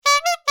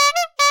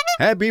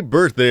Happy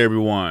birthday,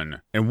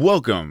 everyone, and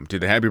welcome to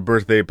the Happy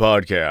Birthday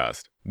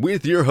Podcast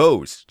with your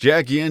hosts,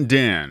 Jackie and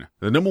Dan,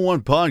 the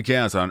 #1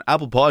 podcast on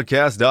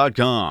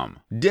ApplePodcast.com,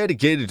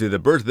 dedicated to the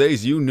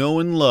birthdays you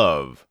know and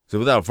love. So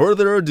without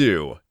further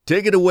ado,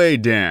 take it away,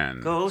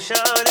 Dan. Go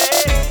shorty,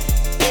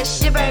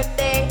 it's your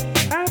birthday.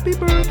 Happy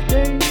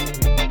birthday.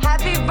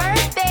 Happy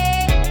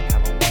birthday.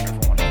 Have a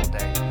wonderful, wonderful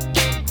day.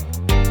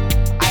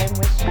 I'm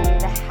wishing you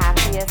the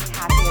happiest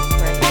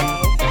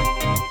birthday.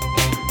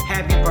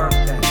 Happy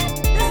birthday.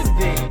 This is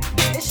big.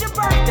 It's your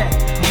birthday.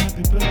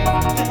 Happy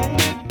birthday.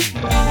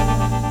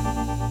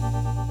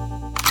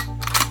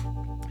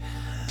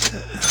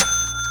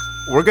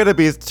 We're going to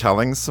be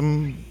telling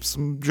some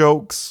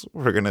jokes.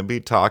 We're going to be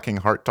talking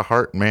heart to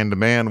heart, man to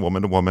man,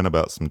 woman to woman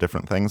about some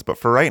different things. But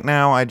for right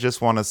now, I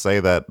just want to say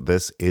that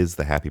this is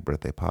the Happy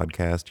Birthday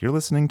Podcast. You're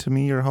listening to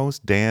me, your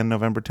host, Dan,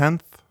 November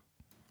 10th.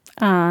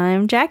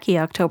 I'm Jackie,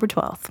 October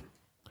 12th.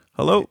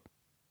 Hello.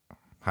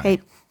 Hi. Hey.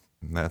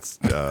 That's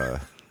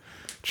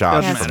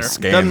Josh Doesn't from matter.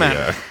 Scandia. Doesn't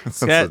matter.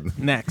 That's Get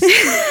next.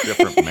 a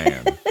different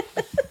man.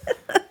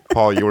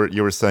 Paul,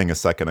 you were saying a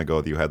second ago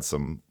that you had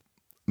some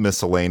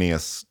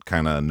miscellaneous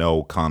kind of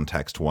no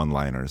context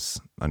one-liners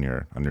on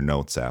your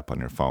notes app on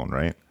your phone,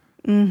 right?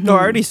 Mm-hmm. No,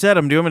 I already said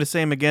them. Do you want me to say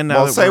them again now?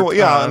 Well, that say we're,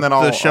 and then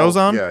the show's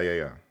on.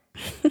 Yeah.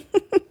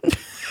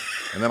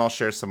 And then I'll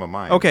share some of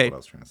mine. Okay. That's what I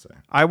was trying to say.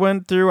 I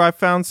went through. I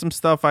found some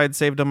stuff I had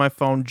saved on my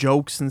phone,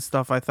 jokes and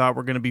stuff I thought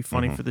were going to be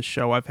funny for the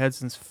show. I've had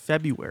since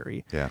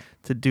February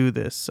to do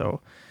this,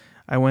 so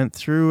I went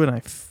through and I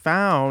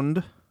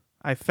found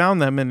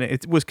them, and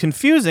it was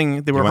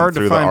confusing. They were hard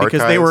to find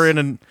because they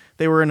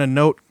were in a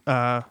note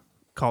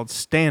called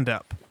Stand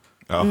Up.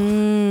 Oh.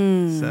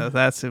 So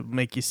that's to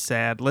make you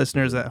sad.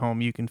 Listeners at home,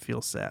 you can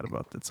feel sad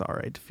about that. It's all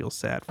right to feel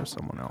sad for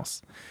someone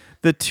else.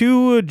 The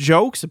two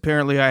jokes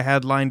apparently I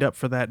had lined up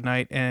for that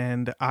night,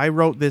 and I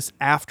wrote this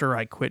after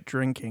I quit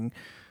drinking.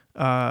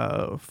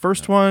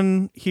 First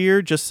one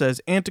here just says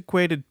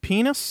antiquated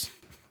penis.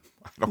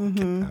 I don't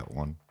get that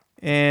one.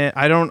 And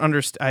I don't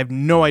understand. I have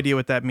no idea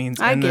what that means.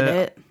 I get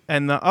it.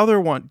 And the other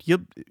one,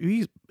 you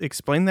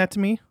explain that to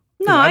me?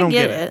 No, I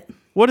get it.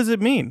 What does it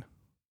mean?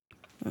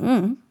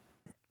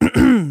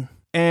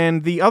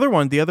 And the other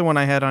one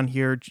I had on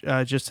here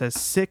just says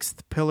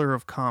sixth pillar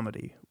of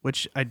comedy,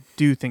 which I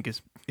do think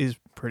is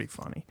pretty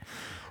funny.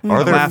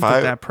 Are there laughed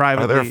at that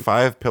privately. Are there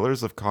 5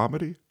 pillars of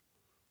comedy?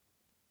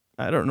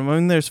 I don't know. I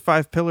mean, there's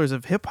 5 pillars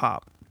of hip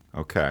hop.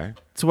 Okay.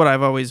 It's what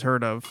I've always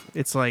heard of.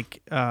 It's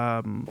like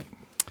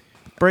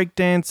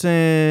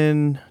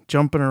breakdancing,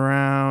 jumping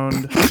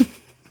around,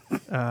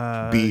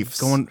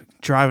 Beefs.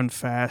 driving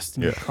fast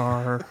in your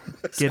car,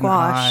 getting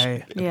Squash.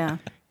 high. Yeah.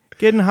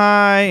 Getting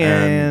high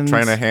and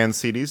trying to hand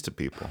CDs to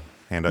people.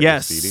 Hand out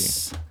your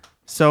CD.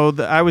 So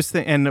I was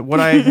thinking, and what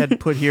I had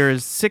put here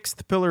is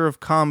sixth pillar of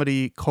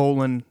comedy,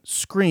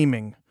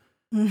 screaming.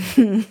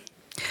 Okay.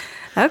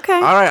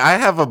 All right, I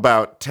have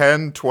about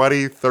 10,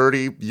 20,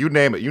 30, you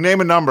name it. You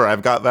name a number,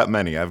 I've got that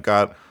many. I've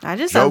got I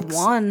just jokes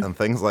have one. and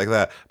things like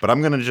that. But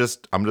I'm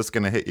just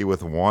going to hit you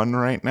with one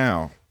right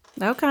now.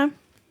 Okay.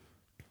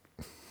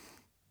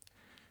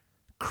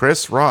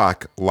 Chris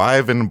Rock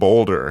live in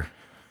Boulder.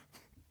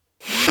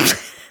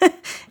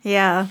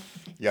 Yeah.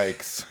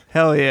 Yikes.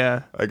 Hell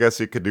yeah. I guess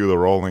you could do the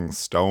Rolling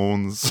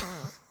Stones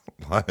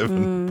live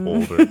in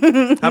Boulder.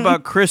 How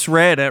about Chris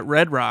Red at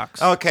Red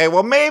Rocks? Okay,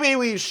 well, maybe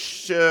we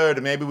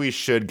should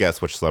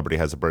guess which celebrity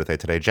has a birthday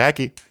today.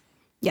 Jackie.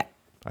 Yeah.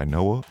 I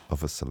know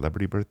of a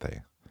celebrity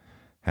birthday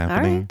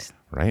happening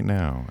right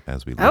now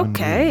as we live and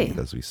breathe,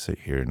 as we sit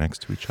here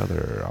next to each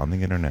other on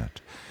the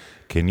internet.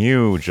 Can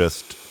you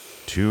just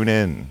tune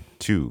in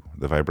to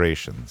the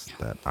vibrations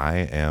that I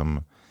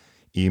am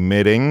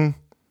emitting?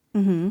 I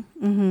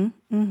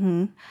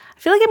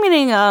feel like I'm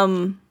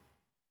getting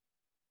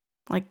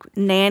like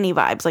nanny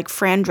vibes, like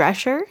Fran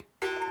Drescher.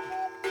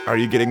 Are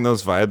you getting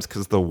those vibes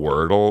because the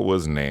Wordle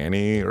was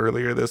nanny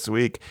earlier this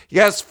week?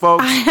 Yes,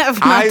 folks. I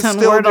have not done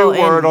still Wordle do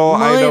Wordle.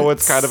 in I know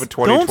months. it's kind of a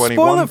Don't 2021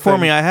 spoil it for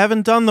thing. me. I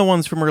haven't done the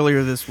ones from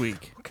earlier this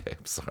week. Okay,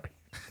 I'm sorry.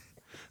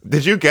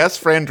 Did you guess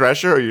Fran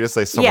Drescher or you just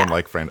say someone Yeah.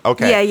 like Fran?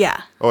 Okay.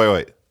 Yeah. Oh,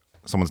 wait.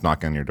 Someone's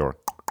knocking on your door.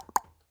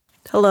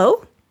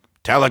 Hello?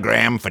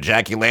 Telegram for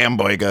Jackie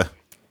Lamboyga.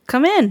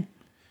 Come in.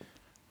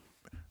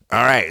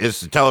 All right, this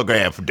is a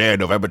telegram for Dan,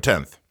 November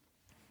 10th.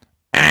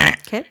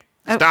 Okay.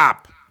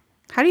 Stop.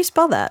 How do you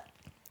spell that?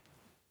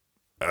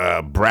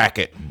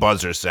 Bracket,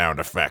 buzzer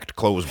sound effect,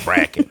 close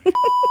bracket.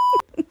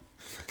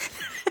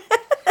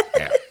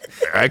 Yeah,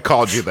 I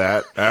called you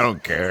that. I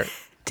don't care.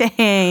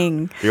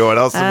 Dang. You know what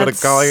else I'm going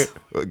to That's- call you?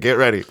 Get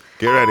ready. I'm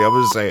going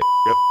to say it.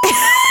 Yep.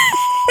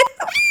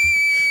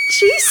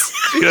 Jeez.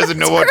 She doesn't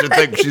know what to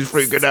think. She's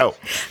freaking out.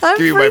 I'm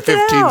Give me my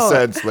freaking 15 out.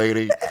 cents,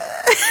 lady.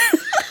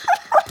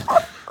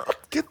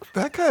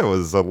 That guy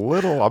was a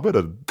little... I'm going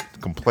to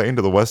complain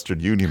to the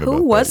Western Union about that.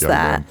 Who was young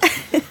that?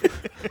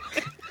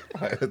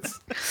 man.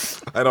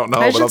 I don't know,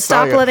 I but I'll should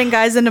stop tell you. letting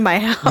guys into my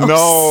house.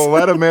 No,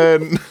 let him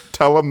in.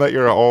 Tell him that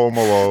you're home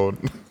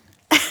alone.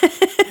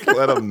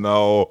 Let him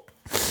know.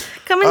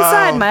 Come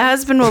inside. My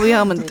husband will be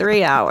home in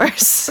 3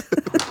 hours.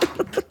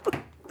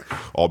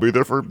 I'll be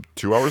there for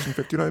 2 hours and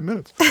 59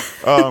 minutes.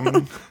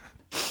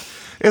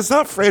 It's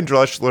not Fran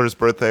Drescher's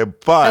birthday,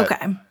 but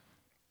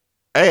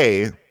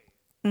Okay.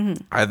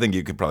 I think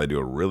you could probably do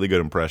a really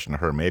good impression of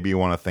her. Maybe you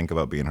want to think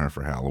about being her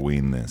for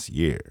Halloween this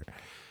year.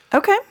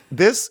 Okay.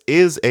 This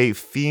is a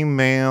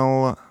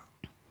female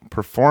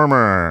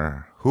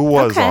performer who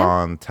was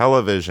on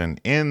television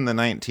in the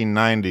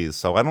 1990s,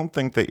 so I don't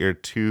think that you're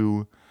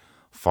too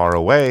far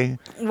away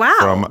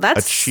from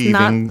that's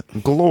achieving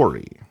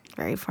glory.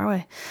 Very far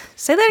away.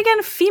 Say that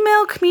again.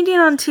 Female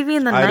comedian on TV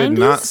in the 90s? I did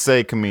not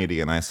say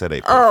comedian. I said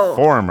a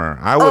performer.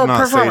 I would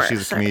not say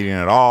she's a comedian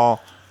at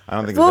all. I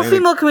don't think. Well,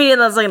 female comedian,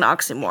 that's like an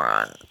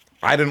oxymoron.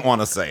 I didn't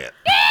want to say it.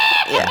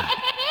 Yeah.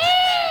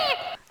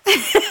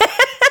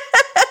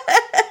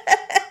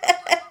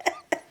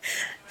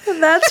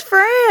 That's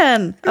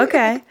Fran.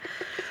 Okay.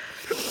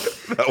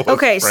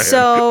 Okay, Fran.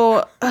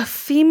 so a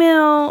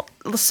female,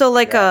 so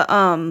like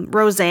a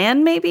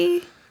Roseanne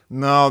maybe?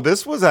 No,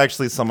 this was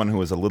actually someone who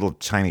was a little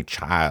tiny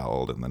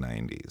child in the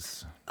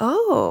 90s.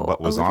 Oh.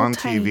 But was a little on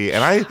tiny TV.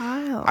 And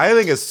child. I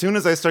think as soon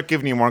as I start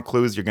giving you more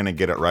clues, you're going to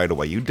get it right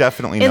away. You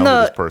definitely know who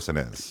this person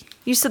is.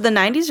 You said the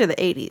 90s or the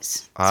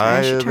 80s?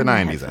 The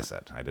 90s, I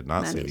said. I did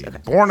not say the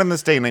 80s. Born in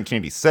this day in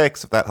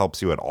 1986, if that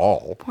helps you at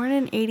all. Born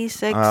in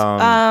 86.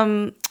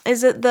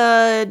 Is it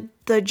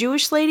the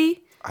Jewish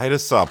lady? I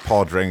just saw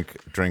Paul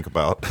drink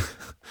about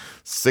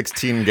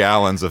 16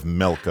 gallons of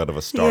milk out of a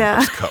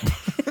Starbucks cup.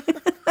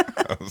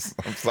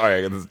 I'm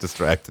sorry, this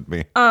distracted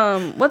me.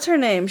 What's her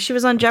name? She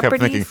was on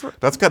Jeopardy.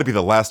 That's got to be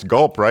the last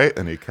gulp, right?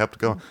 And he kept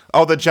going.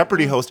 Oh, the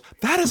Jeopardy host.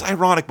 That is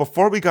ironic.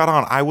 Before we got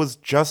on, I was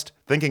just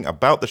thinking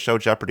about the show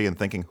Jeopardy and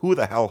thinking, who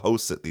the hell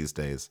hosts it these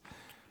days?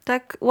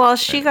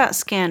 She got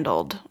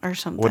scandaled or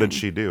something. What did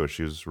she do?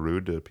 She was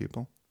rude to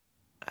people?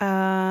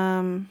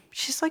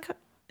 She's like,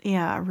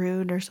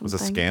 rude or something. It was a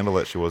scandal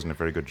that she wasn't a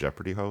very good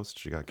Jeopardy host.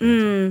 She got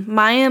canceled.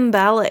 Mayim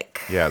Bialik.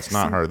 Yeah, it's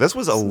not her. This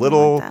was a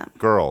little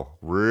girl.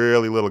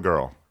 Really little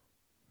girl.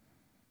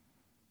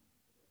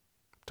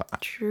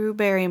 Drew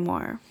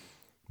Barrymore.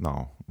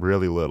 No,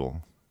 really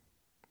little.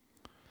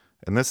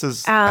 And this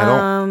is,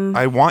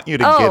 I want you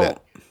to get it.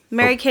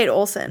 Mary-Kate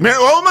Olsen.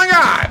 Oh my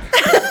God!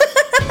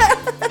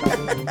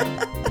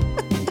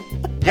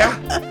 Yeah.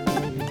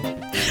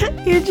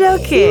 You're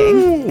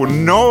joking. Ooh,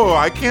 no,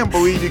 I can't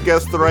believe you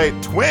guessed the right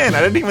twin.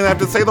 I didn't even have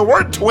to say the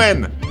word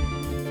twin.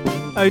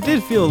 I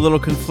did feel a little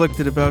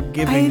conflicted about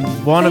giving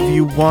one of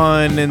you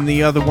one and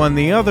the other one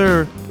the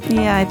other.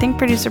 Yeah, I think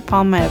producer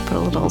Paul might have put a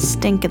little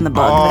stink in the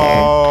bug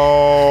there.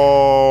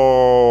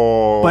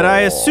 But I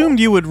assumed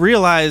you would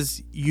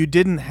realize you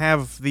didn't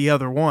have the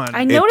other one.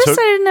 I noticed I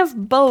didn't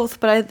have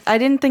both, but I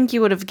didn't think you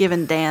would have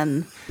given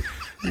Dan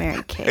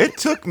Mary-Kate. It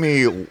took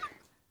me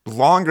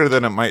longer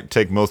than it might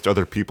take most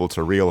other people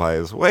to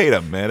realize, wait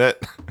a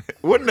minute,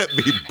 wouldn't it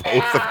be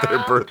both of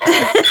their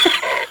birthdays?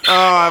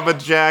 Oh, I'm a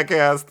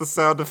jackass. The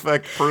sound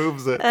effect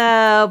proves it.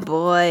 Oh,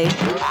 boy.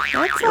 That's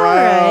all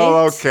right.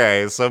 Well,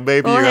 okay. So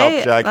maybe you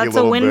helped Jackie a little bit. That's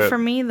a win for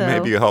me, though.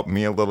 Maybe you helped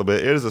me a little bit.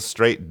 It is a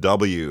straight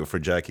W for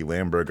Jackie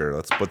Lamberger.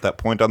 Let's put that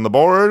point on the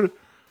board.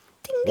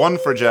 Ding, ding. One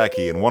for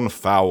Jackie and one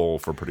foul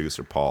for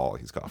producer Paul.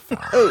 He's got a foul.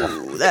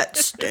 Oh, that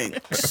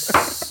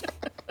stinks.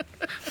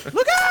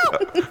 Look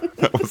out!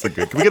 That was a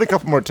good. Can we get a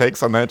couple more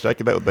takes on that,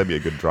 Jackie? That'd be a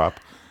good drop.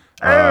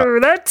 Oh,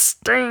 that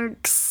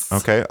stinks.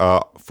 Okay.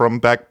 From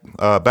back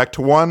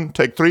to one.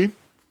 Take three.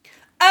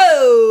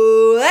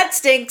 Oh, that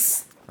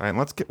stinks. All right.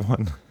 Let's get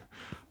one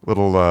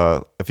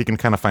little. If you can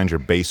kind of find your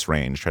bass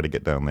range, try to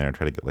get down there.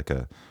 Try to get like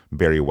a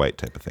Barry White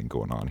type of thing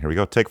going on. Here we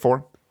go. Take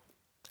four.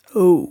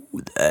 Oh,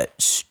 that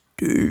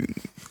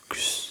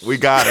stinks. We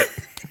got it.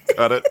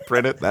 Got it.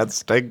 Print it. That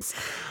stinks.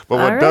 But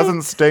what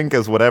doesn't stink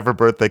is whatever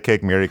birthday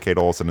cake Mary-Kate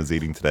Olsen is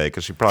eating today,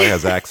 because she probably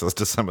has access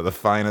to some of the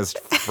finest,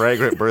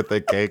 fragrant birthday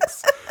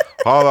cakes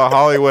all the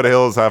Hollywood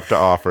Hills have to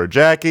offer.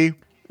 Jackie?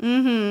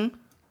 Mm-hmm.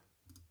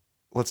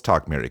 Let's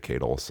talk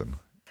Mary-Kate Olsen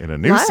in a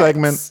new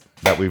segment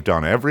that we've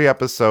done every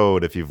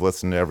episode. If you've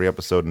listened to every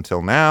episode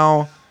until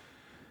now,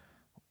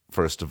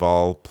 first of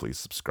all, please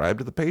subscribe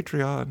to the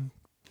Patreon.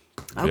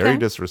 Okay. Very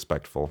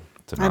disrespectful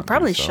to not I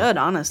probably do so. should,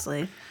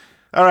 honestly.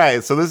 All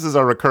right, so this is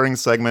our recurring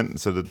segment.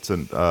 So it's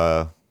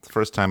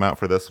first time out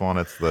for this one.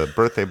 It's the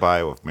birthday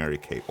bio of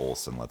Mary-Kate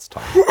Olsen. Let's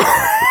talk about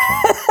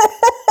it.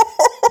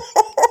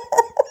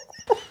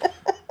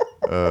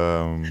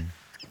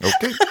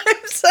 Okay.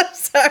 I'm so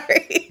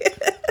sorry.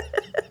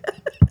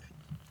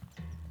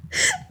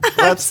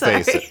 Let's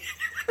face it.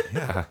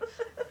 Yeah.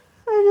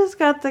 I just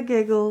got the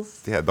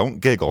giggles. Yeah, don't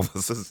giggle.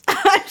 I'm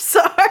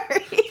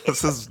sorry.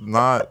 This is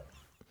not.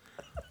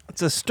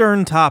 It's a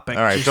stern topic.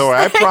 All right, so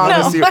I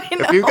promise you,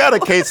 if you got a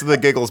case of the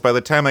giggles, by the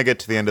time I get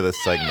to the end of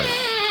this segment,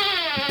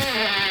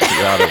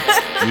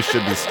 you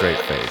should be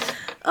straight-faced.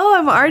 Oh,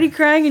 I'm already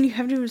crying and you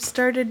haven't even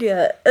started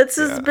yet. It's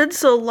just been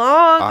so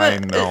long. I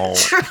know.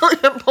 It's really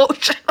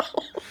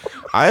emotional.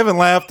 I haven't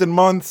laughed in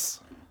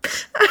months.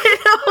 I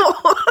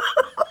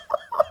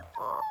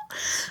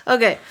know.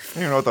 Okay. I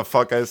don't know what the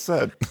fuck I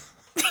said.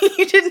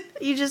 You didn't.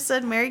 You just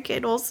said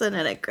Mary-Kate Olsen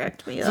and it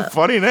cracked me It's up. a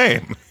funny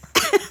name.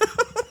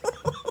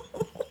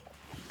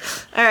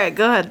 All All right,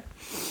 go ahead.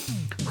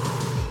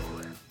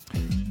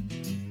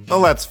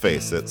 Well, let's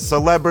face it,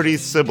 celebrity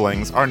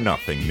siblings are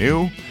nothing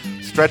new.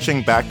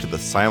 Stretching back to the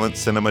silent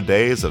cinema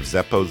days of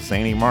Zeppo's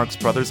zany Marx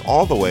Brothers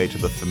all the way to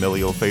the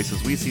familial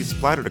faces we see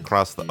splattered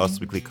across the Us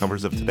Weekly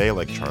covers of today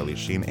like Charlie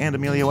Sheen and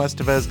Emilio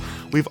Estevez,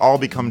 we've all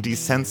become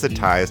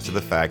desensitized to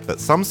the fact that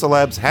some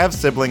celebs have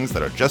siblings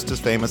that are just as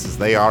famous as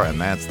they are,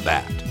 and that's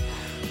that.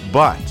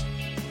 But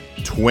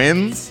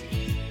twins?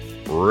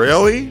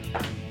 Really?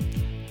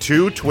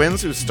 Two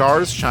twins whose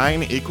stars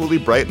shine equally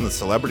bright in the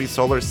celebrity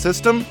solar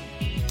system?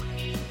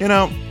 You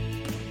know,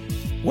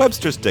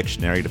 Webster's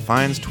Dictionary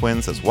defines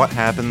twins as what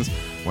happens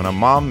when a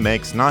mom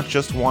makes not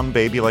just one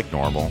baby like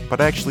normal, but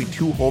actually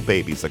two whole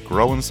babies that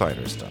grow inside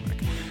her stomach,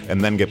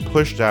 and then get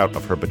pushed out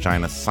of her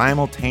vagina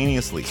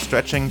simultaneously,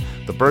 stretching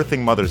the birthing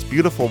mother's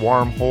beautiful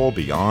warm hole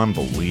beyond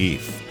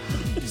belief.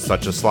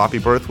 Such a sloppy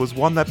birth was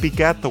one that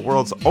begat the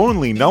world's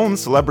only known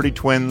celebrity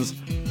twins,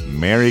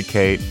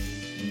 Mary-Kate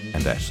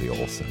and Ashley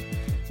Olsen.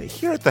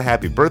 Here at the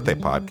Happy Birthday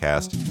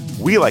Podcast,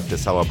 we like to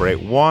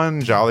celebrate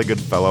one jolly good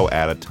fellow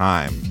at a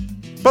time.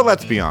 But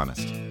let's be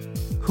honest,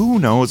 who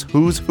knows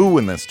who's who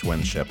in this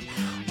twinship?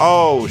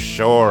 Oh,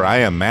 sure, I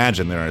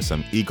imagine there are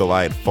some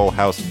eagle-eyed Full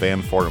House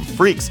fan forum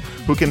freaks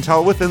who can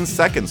tell within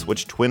seconds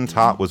which twin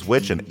tot was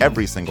which in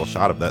every single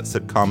shot of that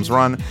sitcom's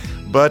run,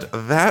 but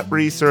that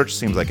research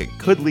seems like it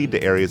could lead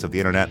to areas of the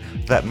internet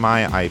that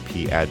my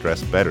IP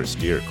address better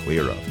steer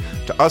clear of.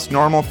 To us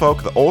normal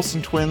folk, the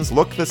Olsen twins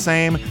look the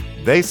same,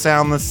 they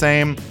sound the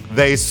same,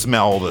 they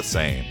smell the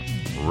same,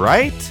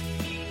 right?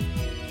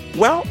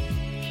 Well,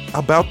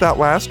 about that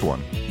last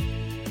one.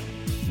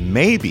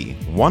 Maybe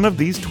one of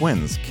these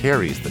twins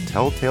carries the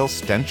telltale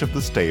stench of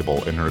the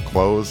stable in her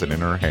clothes and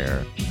in her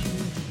hair.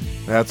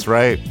 That's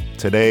right.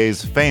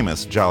 Today's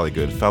famous jolly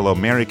good fellow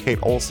Mary-Kate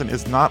Olsen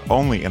is not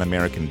only an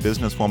American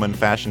businesswoman,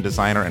 fashion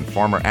designer, and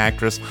former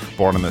actress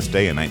born on this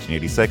day in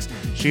 1986,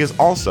 she is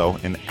also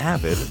an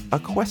avid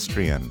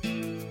equestrian.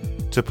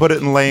 To put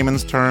it in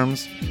layman's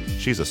terms,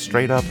 she's a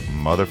straight-up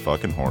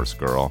motherfucking horse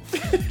girl.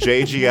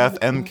 JGF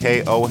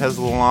MKO has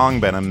long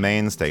been a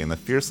mainstay in the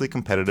fiercely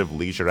competitive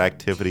leisure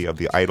activity of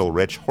the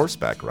idle-rich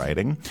horseback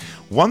riding,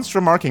 once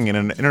remarking in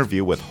an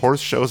interview with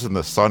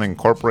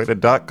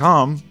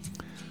horseshowsinthesunincorporated.com,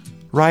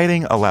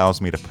 "Riding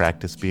allows me to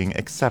practice being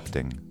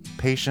accepting,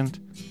 patient,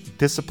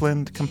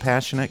 disciplined,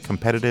 compassionate,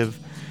 competitive,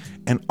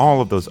 and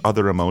all of those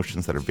other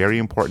emotions that are very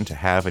important to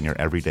have in your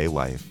everyday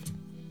life.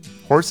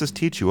 Horses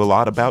teach you a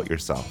lot about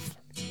yourself."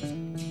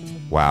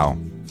 Wow.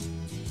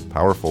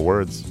 Powerful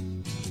words.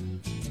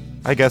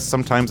 I guess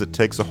sometimes it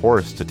takes a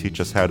horse to teach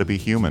us how to be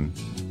human.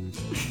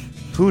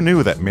 Who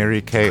knew that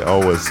Mary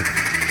K.O. was...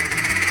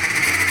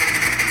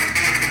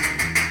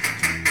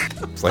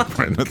 It's like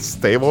we're in a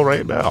stable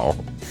right now.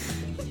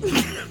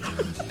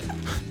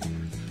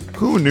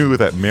 Who knew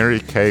that Mary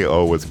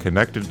K.O. was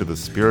connected to the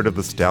spirit of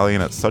the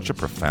stallion at such a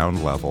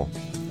profound level?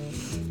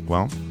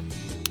 Well,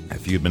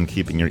 if you've been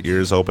keeping your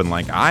ears open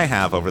like I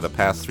have over the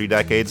past 3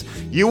 decades,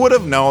 you would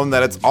have known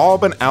that it's all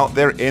been out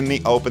there in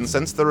the open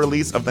since the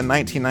release of the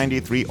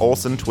 1993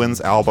 Olsen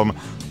Twins album,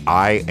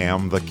 I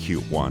Am the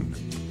Cute One.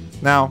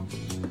 Now,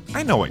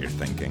 I know what you're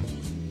thinking.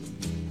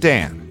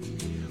 Dan,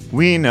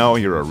 we know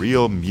you're a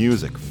real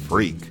music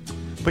freak,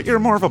 but you're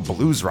more of a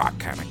blues rock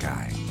kind of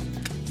guy.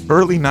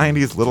 Early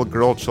 90s little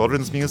girl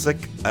children's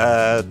music,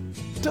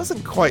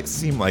 doesn't quite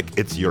seem like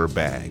it's your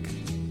bag.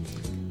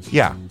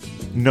 Yeah,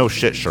 no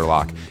shit,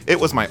 Sherlock. It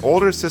was my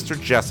older sister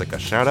Jessica,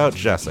 shout out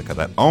Jessica,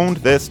 that owned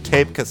this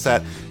tape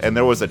cassette, and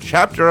there was a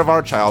chapter of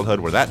our childhood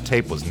where that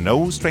tape was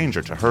no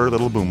stranger to her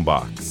little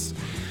boombox.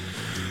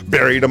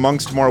 Buried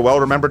amongst more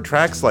well-remembered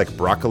tracks like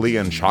Broccoli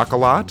and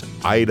Chocolat,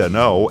 I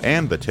Dunno,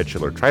 and the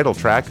titular title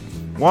track,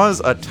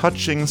 was a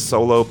touching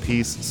solo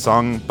piece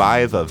sung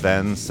by the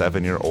then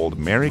 7-year-old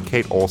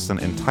Mary-Kate Olsen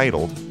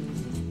entitled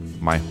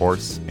My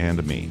Horse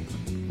and Me.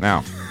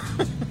 Now,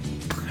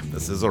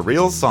 this is a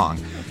real song,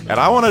 and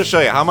I want to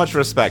show you how much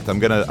respect I'm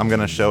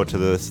gonna show to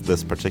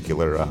this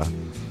particular,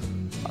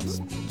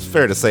 it's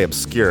fair to say,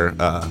 obscure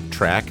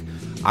track.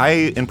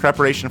 In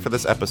preparation for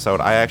this episode,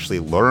 I actually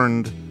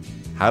learned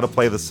how to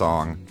play the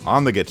song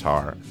on the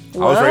guitar.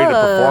 Whoa. I was ready to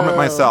perform it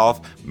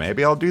myself.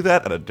 Maybe I'll do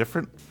that at a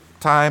different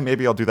time.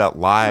 Maybe I'll do that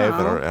live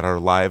at our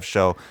live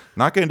show.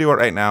 Not going to do it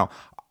right now.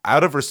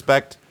 Out of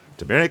respect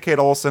to Mary-Kate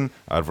Olsen,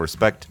 out of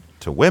respect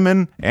to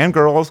women and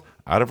girls,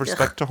 out of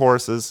respect to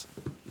horses,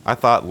 I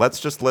thought,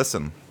 let's just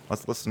listen.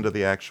 Let's listen to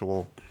the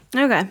actual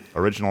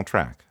original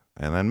track.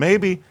 And then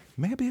maybe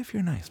if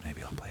you're nice,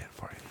 maybe I'll play it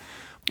for you.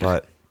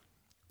 But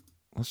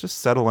let's just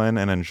settle in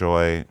and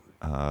enjoy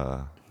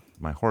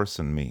My Horse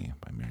and Me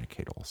by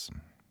Mary-Kate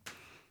Olsen.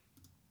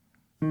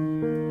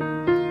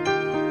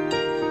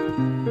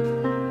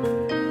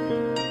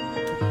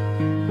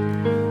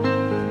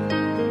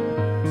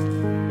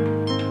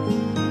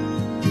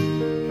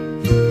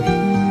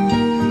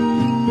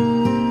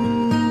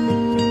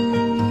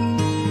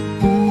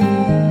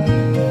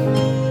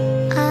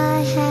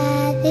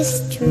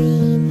 This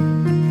dream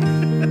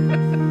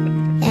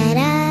that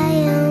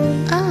I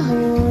own a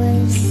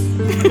horse.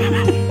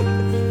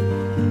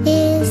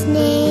 His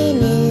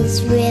name is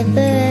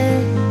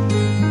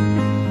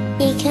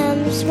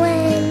answers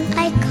when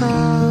I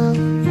call.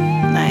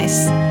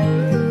 Nice.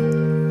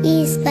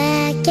 He's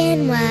black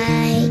and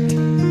white,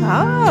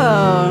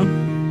 Oh.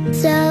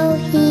 so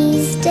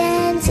he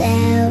stands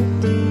out.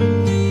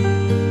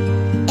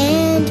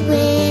 And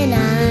when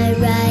I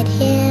ride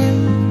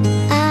him,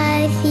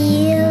 I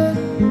feel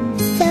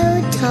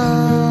so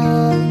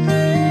tall.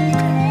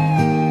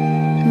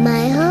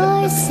 My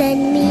horse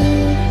and me,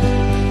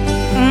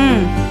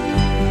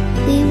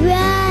 we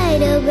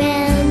ride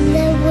around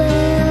the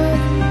world,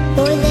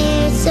 for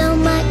there's so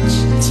much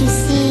to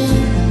see.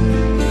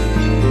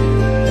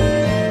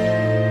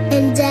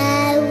 And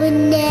I would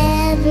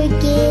never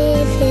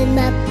give him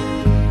up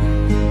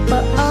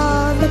for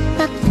all the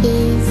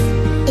puppies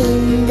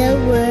in the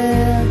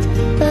world.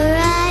 For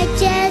I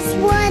just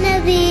wanna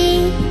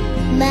be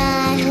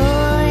my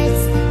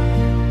horse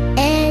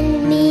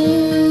and me.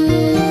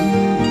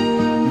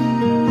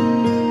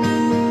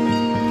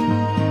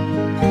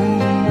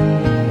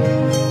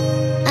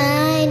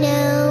 I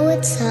know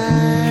it's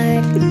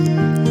hard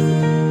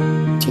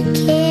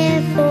to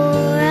care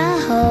for a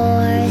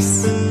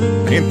horse.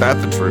 Ain't that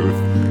the truth?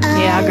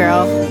 Yeah,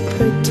 girl. I will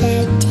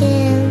protect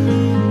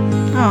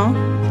him Oh.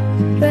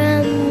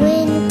 from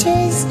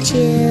winter's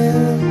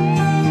chill.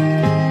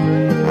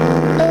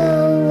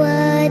 Oh,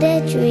 what a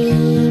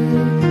dream.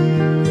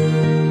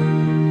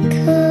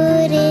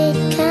 Could it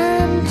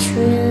come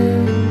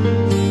true?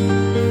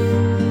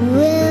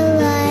 Will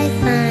I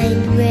find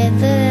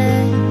river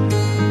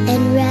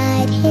and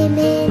ride him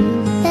in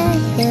the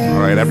hills?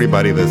 All right,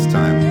 everybody this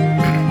time.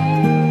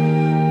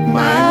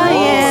 I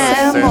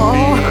am a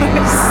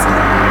horse.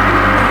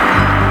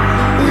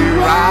 We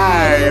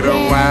ride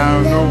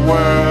around the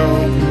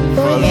world,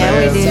 for Yeah, we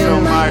there's do. so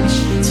much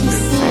to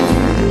see.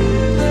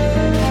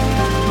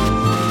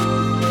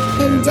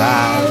 And I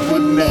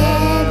would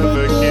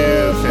never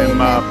give him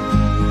up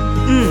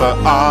for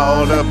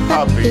all the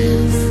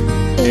puppies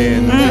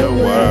in the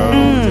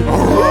world.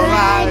 For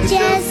I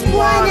just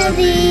wanna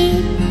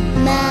be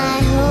my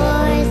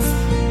horse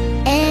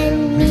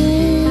and me.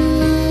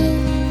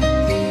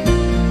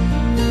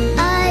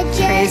 I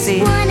just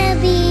Crazy. wanna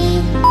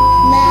be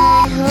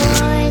my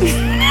horse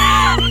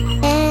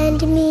and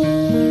me.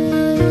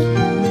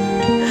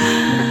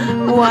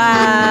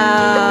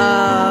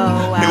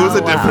 Wow. It was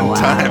a different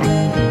time.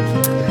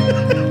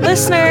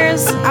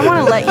 Listeners, I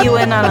want to let you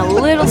in on a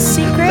little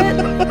secret.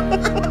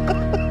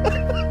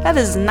 That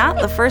is not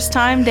the first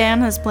time Dan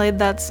has played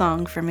that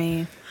song for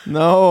me.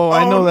 No,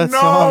 I know that no.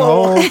 song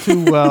all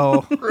too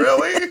well.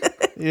 Really?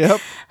 Yep.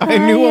 I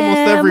knew almost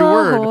every am a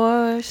word.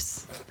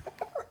 horse.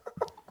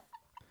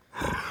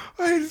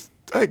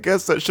 I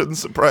guess that shouldn't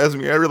surprise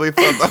me. I really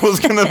thought that was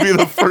going to be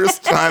the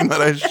first time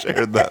that I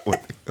shared that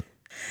with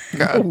you.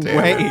 God damn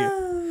Wait.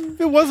 it.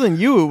 If it wasn't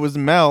you, it was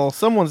Mel.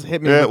 Someone's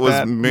hit me It with was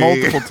that me.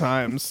 multiple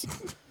times.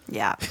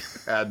 Yeah.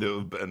 Had to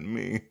have been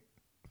me.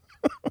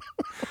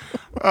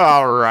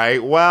 All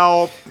right.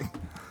 Well,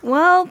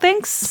 Well,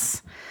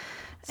 thanks,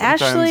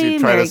 sometimes Ashley, you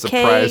try Mary to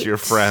surprise Kate, your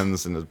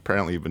friends, and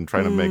apparently you've been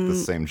trying to make the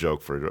same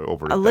joke for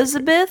over a decade.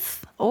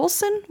 Elizabeth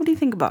Olsen. What do you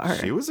think about her?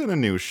 She was in a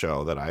new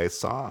show that I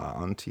saw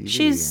on TV.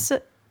 She's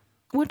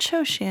what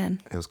show is she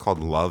in? It was called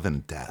Love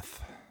and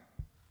Death.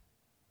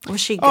 Was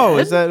she good? Oh,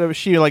 is that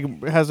she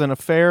like has an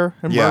affair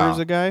and murders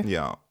a guy?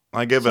 Yeah.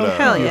 I give So it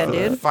hell yeah,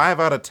 dude. 5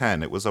 out of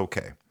 10. It was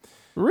okay.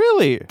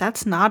 Really?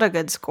 That's not a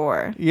good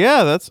score.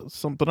 Yeah, that's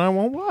something I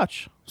won't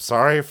watch.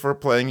 Sorry for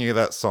playing you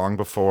that song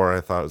before.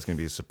 I thought it was going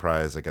to be a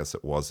surprise. I guess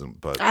it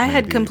wasn't, but I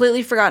had maybe-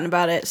 completely forgotten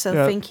about it, so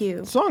Yeah, thank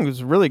you. The song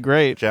was really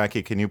great.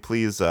 Jackie, can you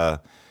please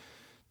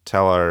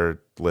tell our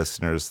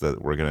listeners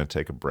that we're going to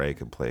take a break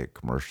and play a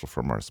commercial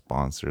from our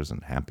sponsors?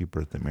 And happy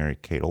birthday, Mary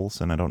Kate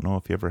Olsen. I don't know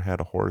if you ever had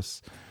a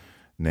horse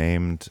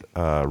named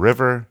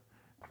River,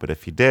 but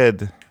if you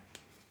did,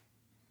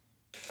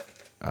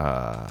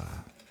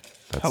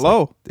 that's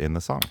Hello. like in the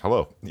song.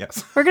 Hello.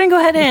 Yes. We're gonna go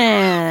ahead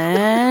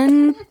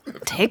and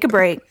take a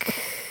break.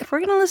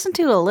 We're gonna listen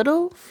to a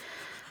little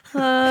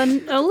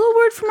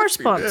word from our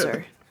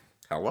sponsor.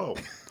 Hello.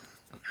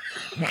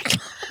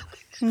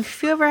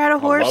 If you ever had a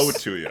horse, Hello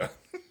to you.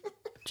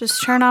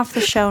 just turn off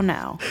the show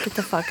now. Get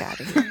the fuck out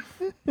of here.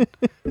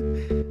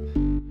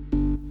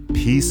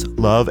 Peace,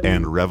 love,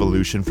 and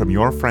revolution from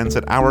your friends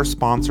at our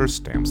sponsor,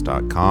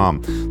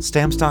 Stamps.com.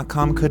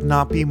 Stamps.com could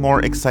not be more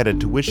excited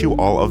to wish you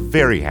all a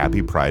very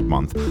happy Pride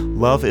Month.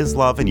 Love is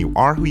love, and you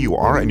are who you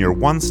are, and your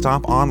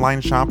one-stop online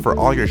shop for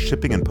all your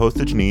shipping and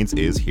postage needs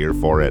is here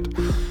for it.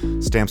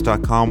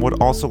 Stamps.com would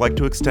also like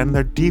to extend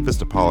their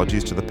deepest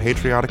apologies to the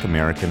patriotic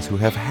Americans who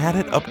have had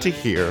it up to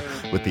here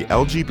with the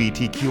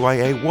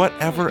LGBTQIA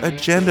whatever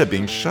agenda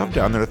being shoved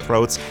down their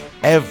throats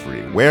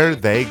everywhere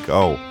they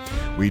go.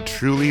 We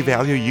truly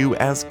value you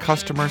as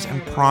customers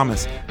and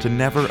promise to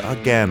never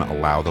again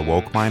allow the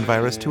woke mind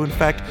virus to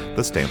infect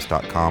the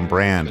Stamps.com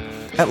brand.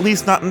 at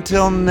least not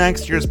until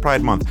next year's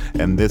Pride Month.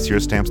 And this year,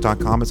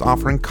 Stamps.com is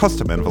offering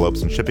custom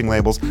envelopes and shipping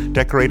labels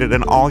decorated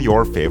in all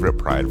your favorite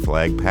Pride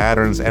flag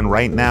patterns. And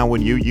right now,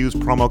 when you use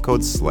promo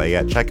code SLAY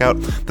at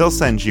checkout, they'll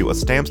send you a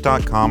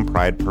Stamps.com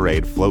Pride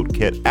Parade float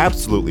kit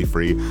absolutely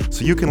free,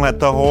 so you can let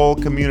the whole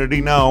community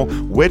know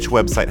which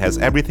website has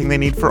everything they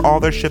need for all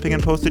their shipping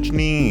and postage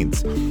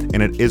needs.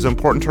 And it is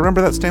important to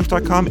remember that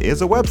Stamps.com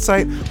is a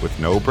website with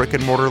no brick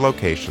and mortar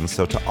locations,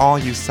 so to all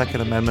you Second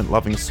Amendment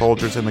loving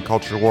soldiers in the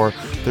culture war,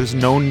 there's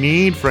no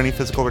need for any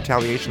physical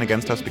retaliation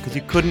against us because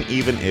you couldn't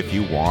even if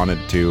you wanted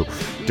to.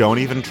 Don't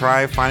even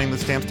try finding the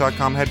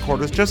Stamps.com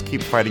headquarters, just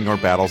keep fighting your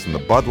battles in the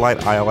Bud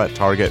Light aisle at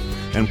Target,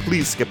 and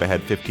please skip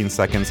ahead 15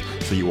 seconds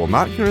so you will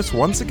not hear us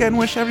once again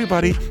wish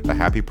everybody a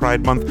happy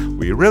Pride Month.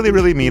 We really,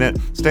 really mean it.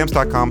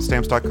 Stamps.com,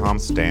 Stamps.com,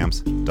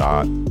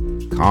 Stamps.com.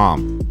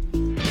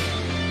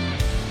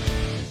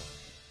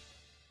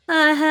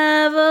 I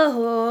have a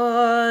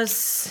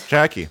horse.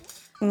 Jackie,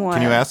 What?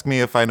 can you ask me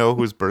if I know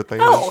whose birthday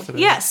it Oh, is today?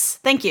 yes.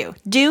 Thank you.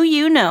 Do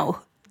you know?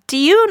 Do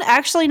you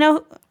actually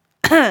know?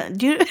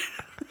 Do you?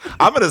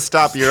 I'm going to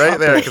stop you right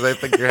there because I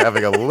think you're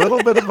having a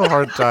little bit of a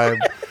hard time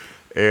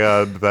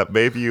and that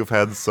maybe you've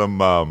had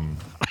some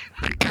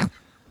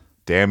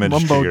damage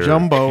Mumbo to your...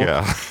 jumbo.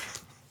 Yeah.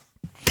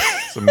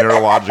 Some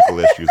neurological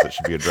issues that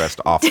should be addressed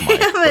off mic.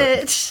 Damn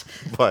it.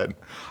 But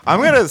I'm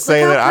going to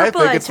say how that I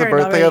purple think I it's the turned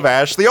birthday already. of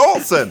Ashley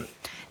Olsen.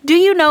 Do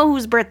you know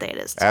whose birthday it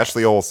is?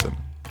 Ashley Olsen.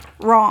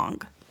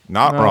 Wrong.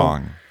 Not No.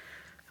 wrong.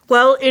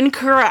 Well,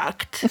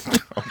 incorrect.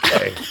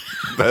 Okay.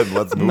 Then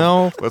let's move.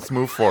 No. Let's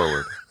move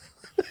forward.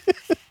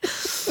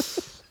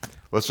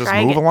 Let's just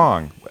Try move again.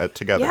 along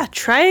together. Yeah,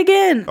 try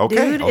again, Okay,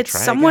 dude. I'll It's try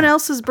someone again.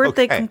 else's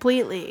birthday Okay.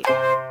 completely.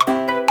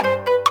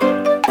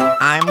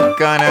 I'm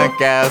gonna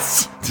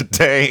guess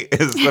today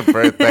is the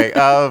birthday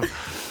of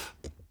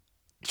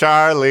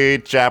Charlie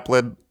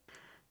Chaplin.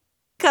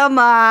 Come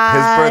on.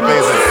 His birthday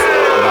is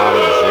not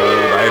in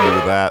June. I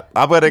knew that.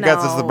 I'm gonna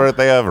guess it's the No.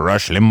 birthday of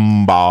Rush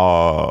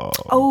Limbaugh.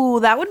 Oh,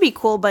 that would be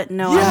cool, but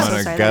no. I'm I'm so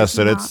gonna sorry, guess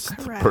that that's it's not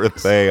the correct.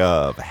 birthday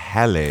of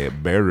Halle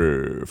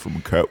Berry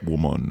from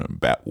Catwoman and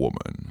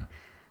Batwoman.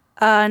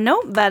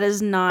 No, that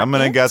is not. I'm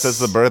gonna it. guess it's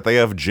the birthday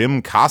of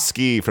Jim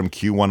Koski from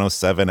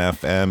Q107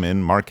 FM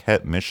in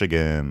Marquette,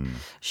 Michigan.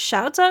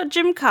 Shouts out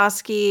Jim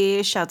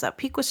Koski. Shouts out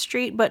Pequot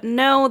Street. But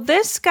no,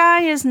 this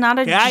guy is not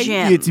a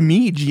Jim. It's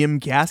me, Jim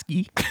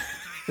Caskey.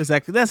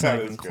 That's not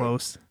even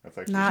close.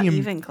 Not Jim.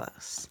 even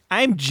close.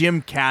 I'm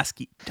Jim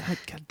Caskey.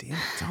 God damn it.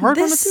 It's a hard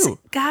one to This do.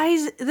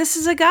 this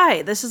is a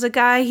guy. This is a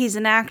guy. He's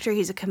an actor.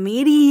 He's a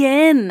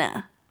comedian.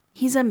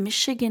 He's a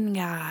Michigan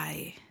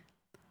guy.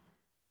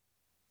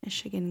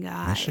 Michigan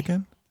guy.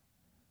 Michigan?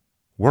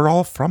 We're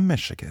all from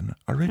Michigan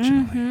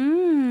originally.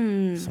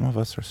 Mm-hmm. Some of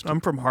us are still. I'm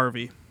from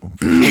Harvey.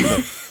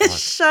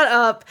 Shut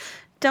up.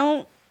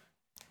 Don't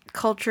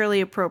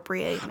culturally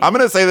appropriate me. I'm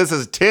gonna say this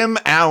is Tim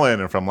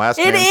Allen from Last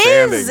It Man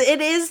is. Standing.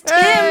 It is Tim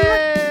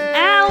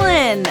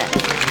Allen.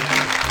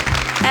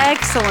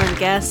 Excellent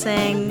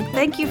guessing.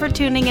 Thank you for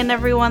tuning in,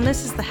 everyone.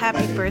 This is the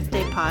Happy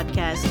Birthday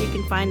Podcast. You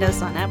can find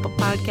us on Apple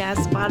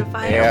Podcasts,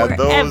 Spotify, or And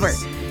wherever.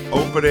 those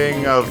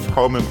opening of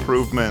Home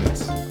Improvement.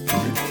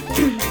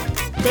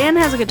 Dan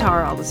has a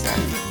guitar all of a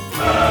sudden.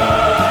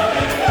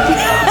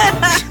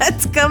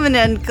 It's coming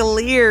in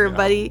clear,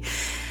 buddy.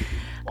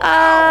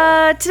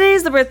 Today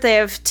is the birthday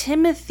of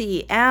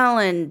Timothy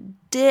Allen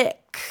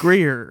Dick.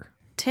 Greer.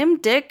 Tim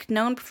Dick,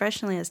 known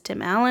professionally as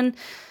Tim Allen,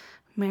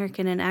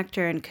 American and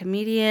actor and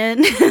comedian,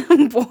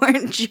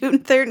 born June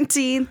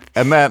 13th,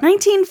 And that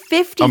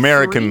 1953.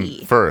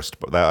 American first,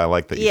 but I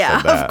like that you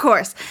said that. Of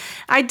course.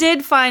 I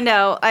did find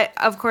out,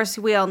 of course,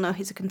 we all know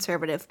he's a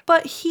conservative,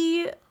 but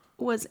he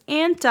was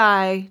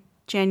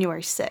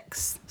anti-January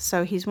 6th,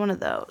 so he's one of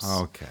those.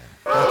 Okay.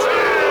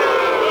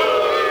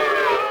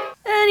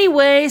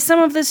 Anyway, some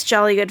of this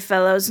jolly good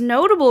fellow's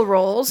notable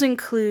roles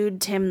include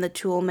Tim the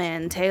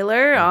Toolman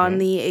Taylor on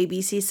the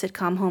ABC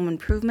sitcom Home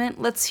Improvement.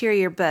 Let's hear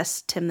your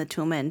best Tim the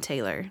Toolman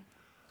Taylor.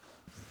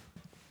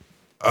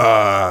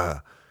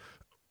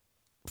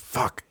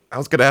 Fuck. I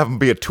was gonna have him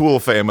be a Tool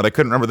fan, but I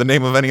couldn't remember the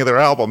name of any of their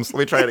albums. Let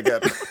me try it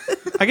again.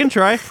 I can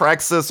try.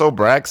 Praxis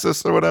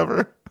O'Braxis or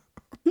whatever.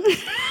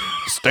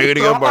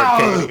 Stadium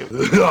Arcade.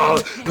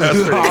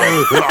 That's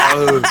pretty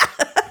good.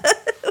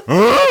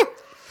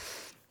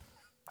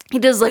 He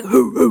does like,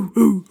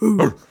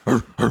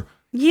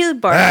 he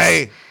barks.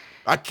 Hey,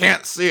 I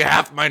can't see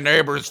half my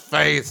neighbor's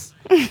face.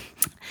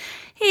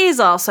 He's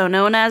also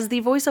known as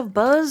the voice of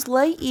Buzz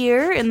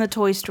Lightyear in the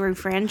Toy Story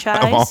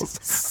franchise.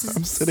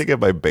 I'm sitting in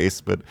my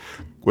basement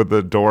with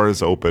the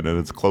doors open and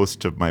it's close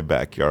to my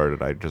backyard,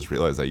 and I just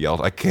realized I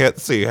yelled, I can't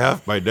see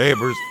half my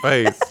neighbor's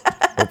face.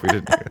 Hope we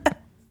didn't hear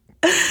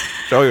it.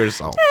 Show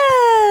yourself.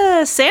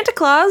 Santa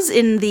Claus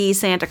in the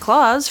Santa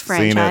Claus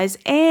franchise,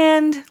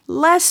 and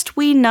lest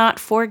we not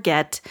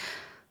forget,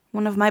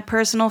 one of my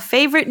personal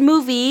favorite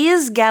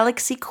movies,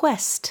 Galaxy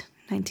Quest,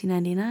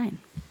 1999.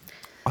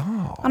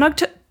 Oh. On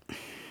October...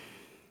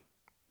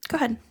 Go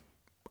ahead.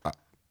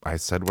 I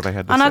said what I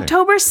had to On say.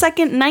 October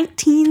 2nd,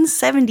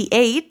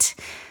 1978,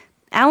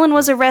 Allen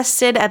was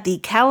arrested at the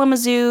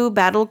Kalamazoo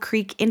Battle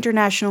Creek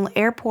International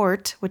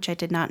Airport, which I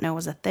did not know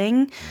was a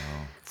thing,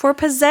 for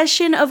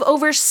possession of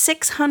over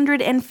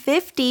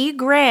 650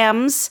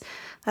 grams.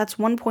 That's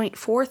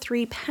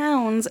 1.43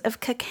 pounds of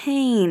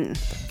cocaine.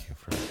 Thank you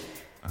for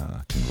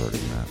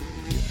converting that.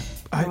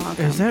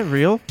 Is that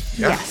real?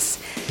 Yes.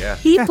 Yeah.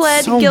 He That's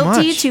pled so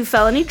guilty much. to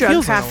felony drug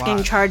Feels like a trafficking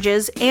lot.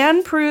 charges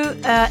and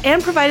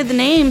provided the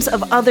names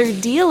of other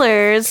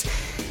dealers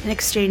in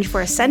exchange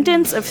for a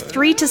sentence of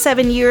 3 to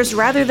 7 years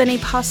rather than a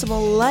possible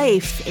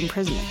life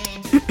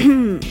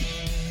imprisonment.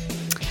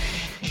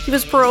 He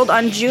was paroled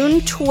on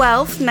June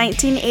 12th,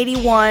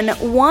 1981,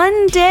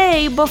 one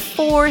day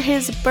before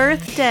his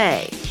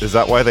birthday, Is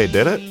that why they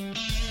did it?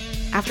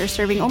 after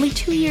serving only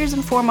 2 years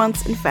and 4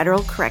 months in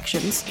federal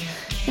corrections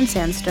in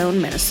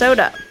Sandstone,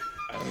 Minnesota.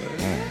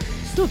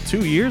 Still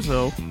 2 years,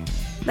 though.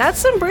 That's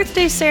some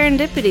birthday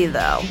serendipity,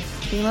 though.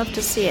 You love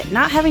to see it.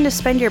 Not having to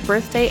spend your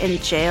birthday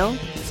in jail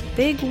is a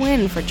big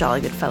win for jolly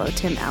good fellow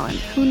Tim Allen,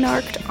 who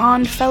narked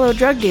on fellow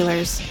drug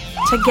dealers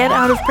to get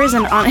out of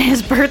prison on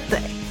his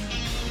birthday.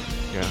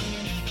 Yeah.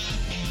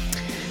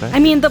 I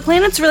mean, the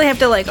planets really have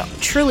to,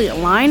 truly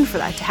align for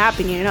that to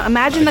happen, you know?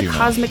 Imagine the do know.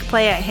 cosmic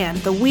play at hand,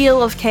 the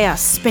wheel of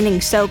chaos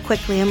spinning so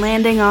quickly and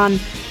landing on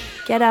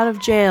get out of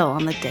jail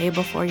on the day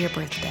before your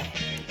birthday.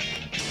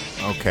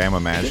 Okay, I'm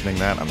imagining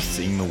that. I'm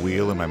seeing the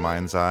wheel in my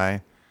mind's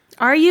eye.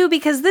 Are you?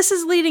 Because this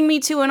is leading me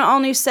to an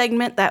all-new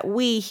segment that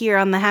we here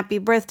on the Happy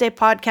Birthday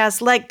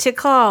podcast like to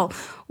call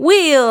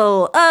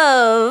Wheel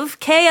of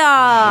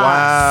Chaos.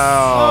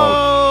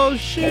 Wow. Oh,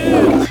 shit.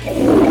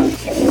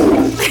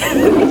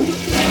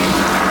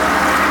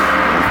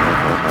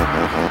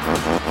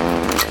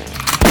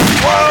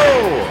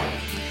 Whoa!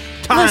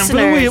 Time for the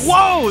wheel. Listeners.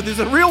 Whoa, there's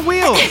a real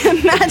wheel.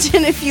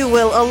 Imagine, if you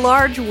will, a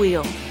large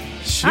wheel.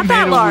 She Not made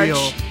that a large.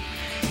 wheel.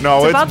 No,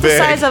 It's it's about the big.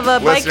 size of a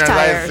bike Listeners,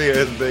 tire. I see it.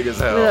 It's big as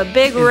hell. With a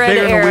big It's red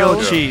bigger than a arrow wheel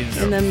of cheese.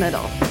 in the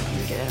middle. Let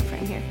me get it up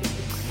right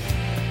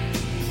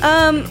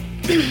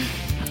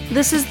here.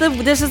 This is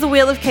the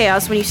wheel of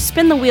chaos. When you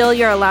spin the wheel,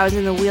 you're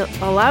allowing the wheel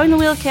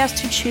of chaos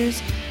to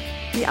choose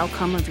the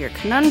outcome of your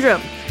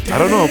conundrum. I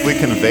don't know if we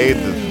conveyed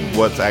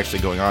what's actually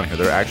going on here.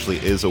 There actually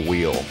is a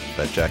wheel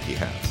that Jackie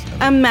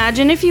has.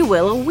 Imagine, if you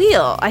will, a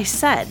wheel. I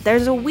said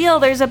there's a wheel.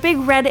 There's a big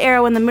red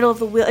arrow in the middle of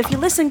the wheel. If you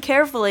listen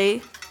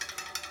carefully.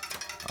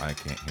 I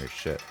can't hear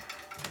shit.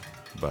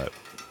 But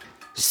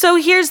So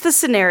here's the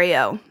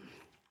scenario.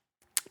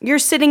 You're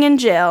sitting in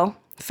jail,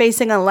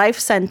 facing a life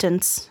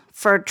sentence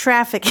for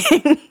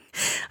trafficking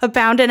a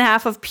pound and a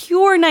half of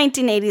pure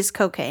 1980s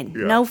cocaine.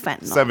 Yeah. No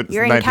fentanyl.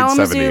 You're in 1978,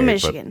 Kalamazoo, but-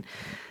 Michigan.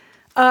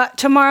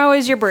 Tomorrow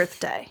is your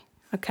birthday,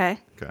 okay?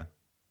 okay.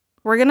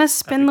 We're going to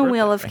spin the Happy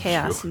wheel birthday. of Thank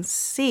chaos you. and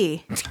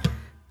see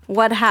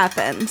what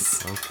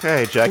happens.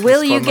 Okay, Jackie.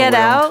 Will you get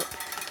out?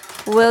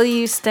 Will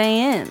you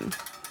stay in?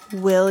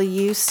 Will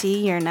you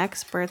see your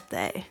next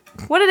birthday?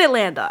 What did it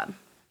land on?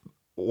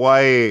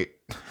 Why?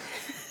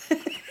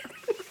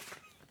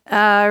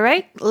 All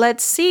right,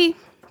 let's see.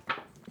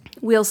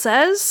 Wheel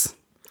says,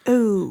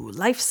 ooh,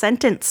 life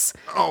sentence.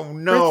 Oh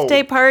no.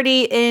 Birthday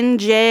party in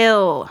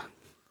jail.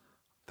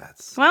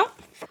 That's Well,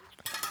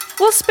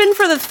 we'll spin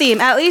for the theme.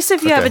 At least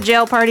if you have a Okay.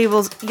 jail party,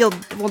 we'll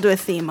do a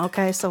theme,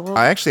 okay? So we'll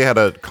I actually had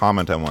a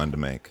comment I wanted to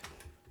make,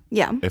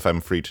 yeah. if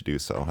I'm free to do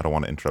so. I don't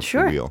want to interrupt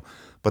Sure. the wheel.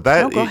 But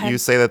that No, go ahead. you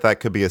say that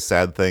could be a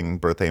sad thing,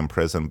 birthday in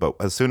prison. But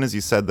as soon as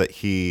you said that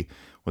he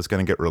was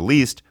going to get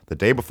released the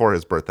day before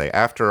his birthday,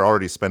 after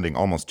already spending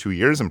almost 2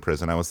 years in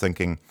prison, I was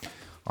thinking,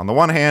 on the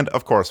one hand,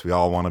 of course, we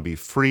all want to be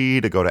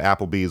free to go to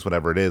Applebee's,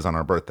 whatever it is, on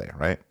our birthday,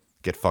 right?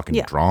 Get fucking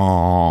Yeah.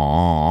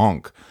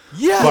 drunk.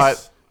 Yes.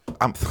 But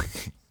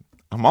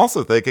I'm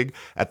also thinking,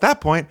 at that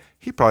point,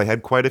 he probably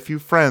had quite a few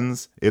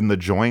friends in the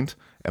joint,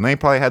 and they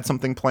probably had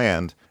something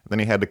planned. Then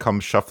he had to come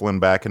shuffling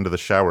back into the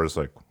showers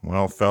like,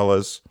 well,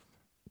 fellas,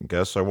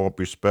 guess I won't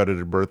be spending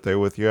your birthday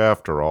with you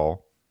after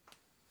all.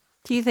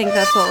 Do you think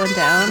that's what went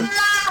down?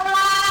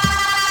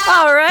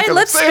 All right, Gotta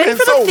let's say spin it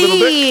for so, the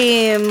little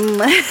theme.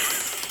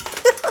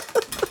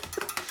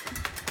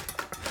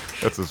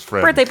 That's his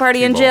friend. Birthday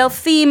party in T-Bone. jail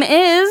theme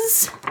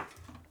is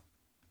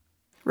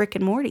Rick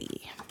and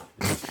Morty.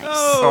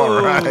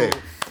 All right.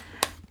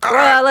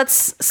 Well,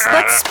 let's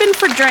spin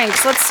for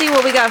drinks. Let's see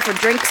what we got for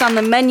drinks on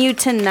the menu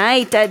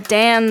tonight at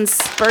Dan's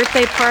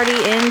birthday party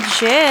in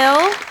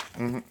jail.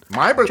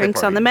 My birthday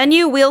Drinks party. on the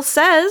menu. Wheel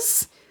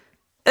says,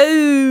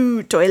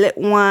 "Ooh, toilet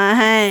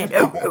wine."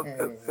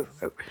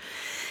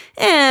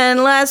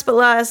 And last but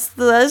least,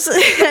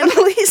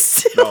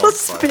 we'll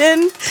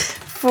spin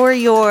for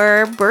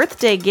your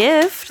birthday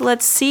gift.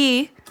 Let's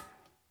see.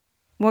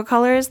 What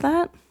color is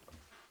that?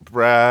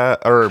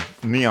 Or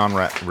neon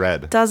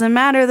red. Doesn't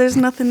matter. There's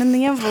nothing in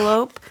the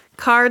envelope.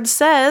 Card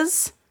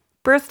says,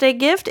 birthday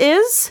gift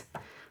is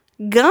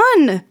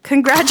gun.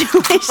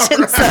 Congratulations.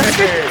 That's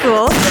pretty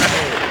cool.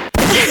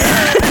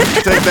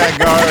 Take that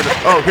guard.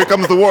 Oh, here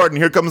comes the warden.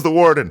 Here comes the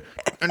warden.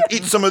 And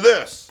eat some of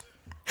this.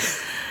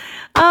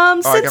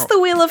 Since the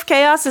Wheel of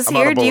Chaos is I'm out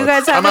here, of do you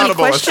bullets. guys have I'm out any of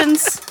bullets.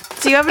 questions?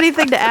 Do you have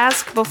anything to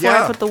ask before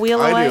I put the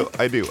wheel away?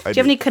 I do. Do you have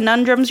any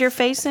conundrums you're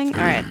facing?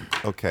 All right.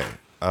 Okay.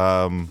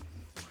 Will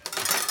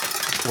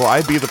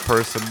I be the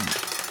person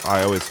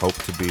I always hope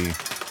to be?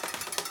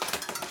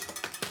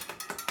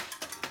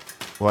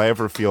 Will I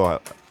ever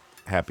feel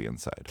happy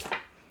inside?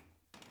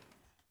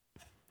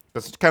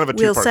 That's kind of a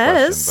two-part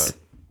question.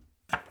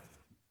 But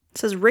It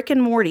says Rick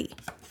and Morty.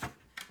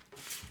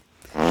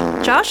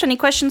 Josh, any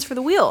questions for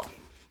the wheel?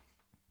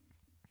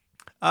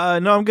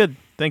 No, I'm good.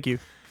 Thank you.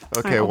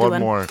 Okay, I'll one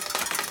more.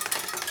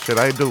 Should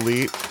I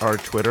delete our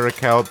Twitter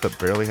account that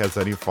barely has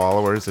any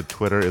followers and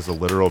Twitter is a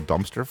literal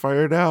dumpster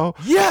fire now?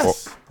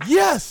 Yes!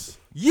 Yes!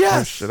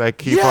 Yes! Or should I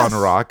keep on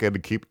rocking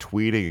and keep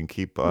tweeting and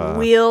keep...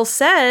 Wheel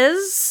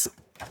says,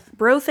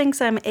 bro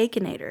thinks I'm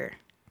Akinator.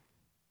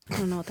 I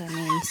don't know what that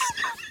means.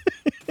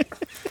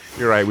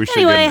 You're right, we should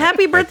Anyway, get an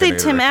happy birthday, Akinator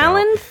Tim account.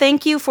 Allen.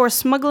 Thank you for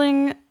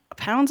smuggling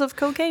pounds of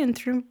cocaine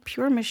through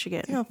pure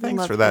Michigan. Yeah, thanks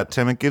Love for you. that,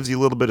 Tim. It gives you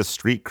a little bit of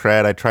street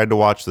cred. I tried to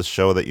watch the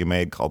show that you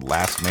made called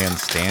Last Man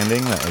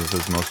Standing. That was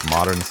his most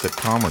modern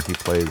sitcom where he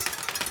plays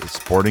a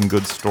sporting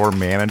goods store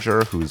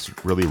manager who's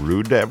really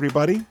rude to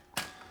everybody.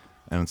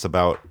 And it's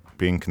about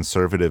being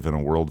conservative in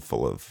a world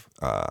full of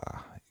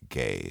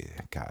gay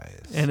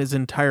guys. And his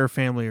entire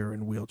family are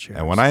in wheelchairs.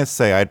 And when I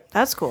say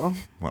That's cool.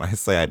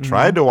 I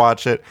tried to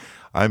watch it,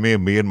 I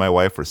mean, me and my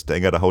wife were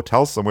staying at a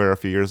hotel somewhere a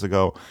few years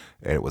ago,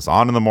 and it was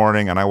on in the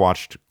morning, and I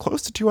watched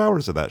close to 2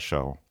 hours of that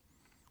show,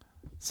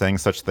 saying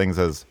such things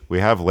as, "We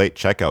have late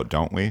checkout,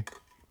 don't we?"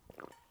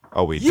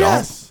 Oh, we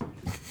Yes! don't?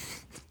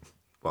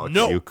 Well,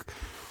 No.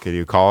 Can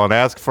you call and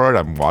ask for it?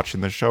 I'm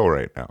watching the show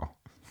right now.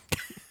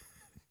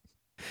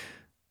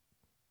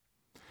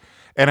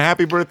 And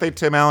happy birthday,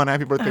 Tim Allen.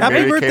 Happy birthday, Happy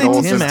Mary birthday, Kate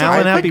Olsen. Tim I Allen.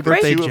 think Happy the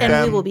birthday, two of Tim. And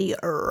we them- will be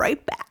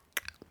right back.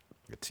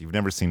 You've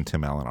never seen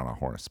Tim Allen on a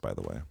horse, by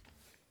the way.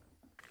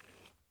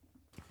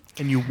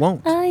 And you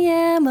won't. I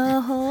am a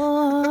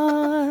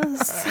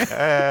horse. I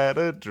had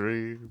a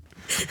dream.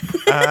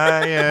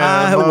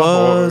 I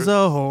was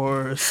a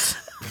horse.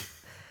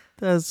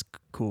 That's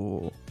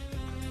cool.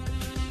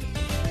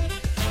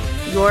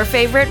 Your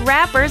favorite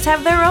rappers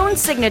have their own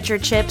signature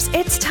chips.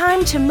 It's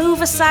time to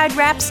move aside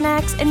rap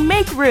snacks and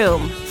make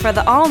room for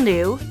the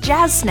all-new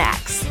Jazz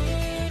Snacks.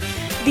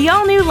 The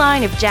all-new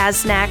line of Jazz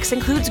Snacks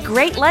includes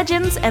great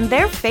legends and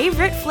their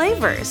favorite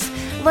flavors,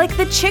 like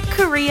the Chick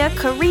Corea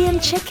Korean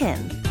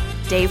Chicken,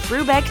 Dave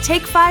Brubeck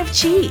Take 5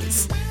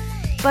 Cheese,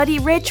 Buddy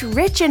Rich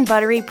and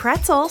Buttery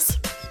Pretzels,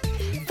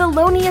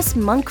 Thelonious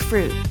Monk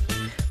Fruit,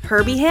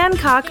 Herbie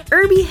Hancock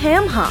Herbie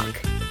Ham Hock,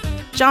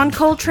 John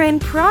Coltrane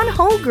Prawn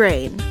Whole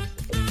Grain,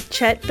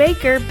 Chet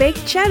Baker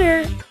Baked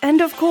Cheddar, and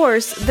of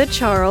course, the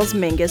Charles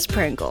Mingus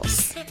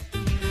Pringles.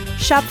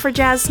 Shop for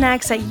Jazz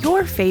Snacks at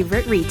your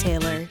favorite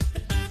retailer.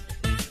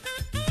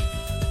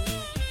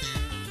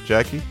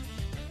 Jackie,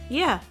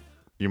 Yeah.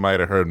 you might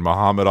have heard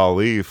Muhammad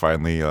Ali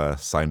finally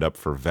signed up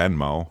for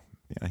Venmo.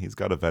 Yeah, he's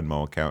got a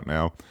Venmo account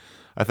now.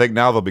 I think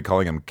now they'll be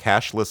calling him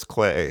Cashless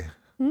Clay.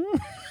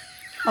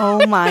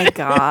 Oh my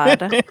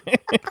God.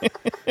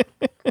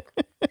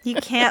 You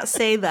can't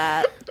say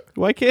that.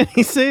 Why can't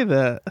he say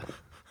that?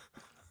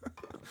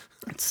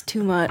 It's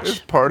too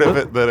much. Part of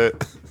it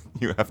that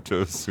you have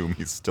to assume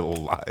he's still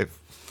alive.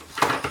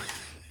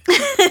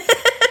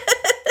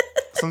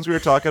 Since we were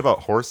talking about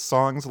horse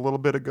songs a little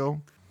bit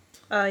ago,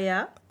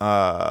 Yeah?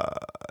 I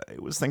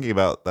was thinking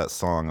about that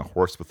song, A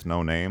Horse with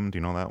No Name. Do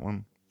you know that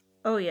one?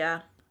 Oh,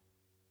 yeah.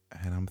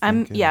 And I'm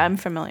thinking, I'm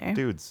familiar.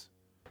 dudes,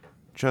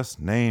 just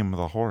name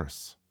the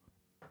horse.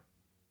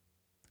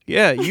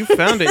 Yeah, you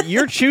found it.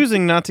 You're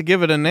choosing not to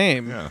give it a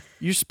name. Yeah.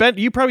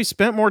 You probably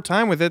spent more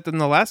time with it than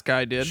the last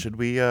guy did. Should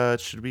we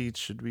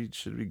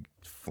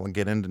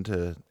get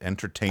into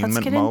entertainment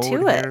Let's get mode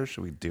into it. here?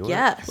 Should we do it?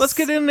 Yes. Let's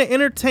get into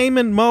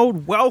entertainment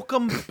mode.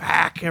 Welcome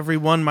back,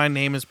 everyone. My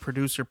name is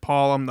producer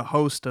Paul. I'm the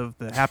host of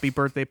the Happy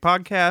Birthday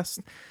podcast.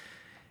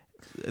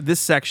 This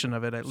section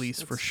of it, at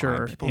least, for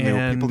sure. People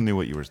And knew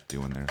what you were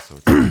doing there, so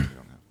it's, you don't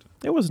have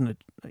to. it wasn't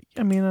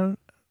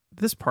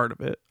this part of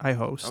it, I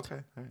host.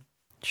 Okay. All right.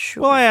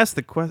 Sure. Well, I ask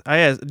the questions,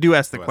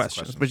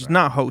 questions, but it's right.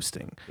 not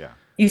hosting. Yeah.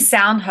 You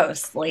sound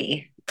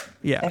hostly,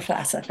 Yeah, if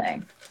that's a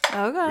thing.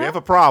 Okay. We have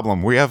a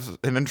problem. We have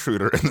an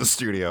intruder in the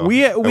studio.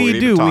 we and need to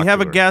do. talk We have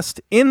to a her.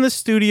 guest in the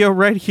studio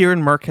right here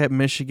in Marquette,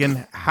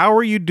 Michigan. How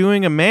are you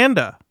doing,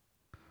 Amanda?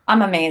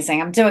 I'm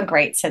amazing. I'm doing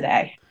great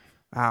today.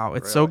 Wow,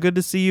 it's so good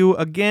to see you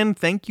again.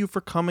 Thank you for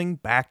coming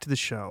back to the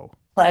show.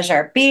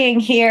 Pleasure being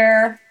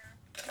here.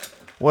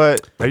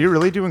 What? Are you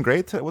really doing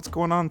great? What's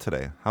going on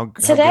today? How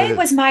Today good-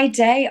 was my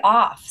day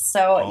off.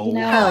 So, Oh,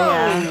 Hell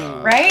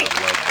yeah. right?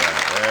 I love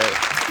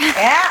that, right?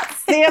 Yeah.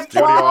 The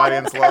Studio applaud.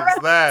 audience loves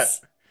that.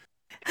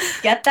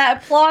 Get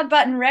that applaud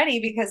button ready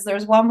because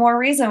there's one more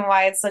reason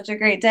why it's such a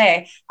great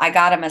day. I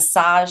got a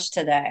massage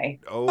today.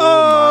 Oh,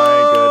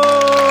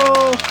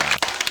 my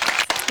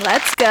goodness.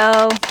 Let's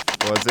go.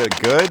 Was it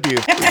good?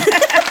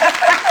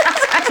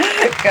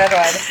 Good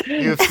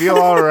one. You feel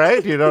all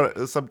right? You know,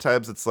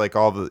 sometimes it's like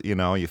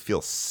you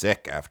feel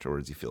sick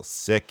afterwards. You feel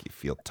sick. You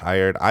feel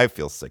tired. I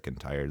feel sick and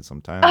tired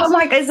sometimes. Oh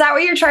my God. Is that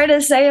what you're trying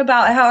to say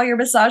about how your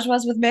massage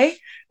was with me?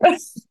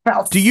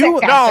 Do you?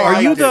 Sick No. after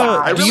Are you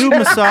massage. do you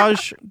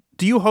massage?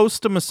 Do you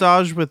host a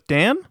massage with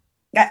Dan?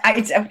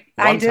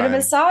 I did a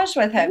massage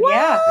with him.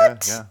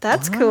 What? Yeah.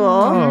 That's cool.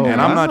 Oh,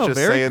 And I'm not just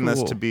very saying this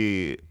cool. to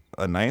be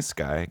a nice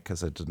guy,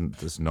 because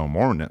there's no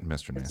more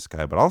Mr. Nice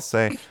Guy, but I'll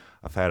say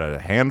I've had a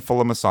handful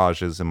of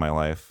massages in my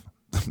life.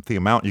 The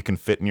amount you can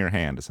fit in your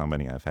hand is how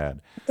many I've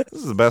had. This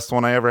is the best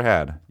one I ever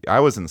had. I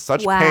was in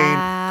such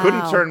pain,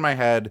 couldn't turn my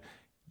head.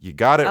 You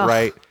got it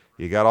right.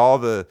 You got all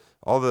the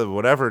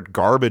whatever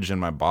garbage in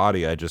my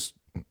body. I just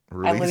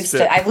released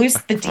it. I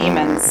loosed the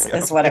demons,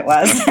 is what it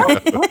was.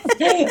 Let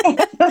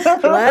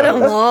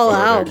them all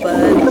out,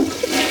 bud.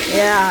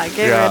 Yeah,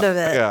 get rid of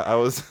it. Yeah, I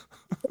was.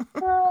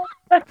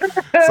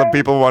 Some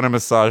people want a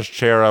massage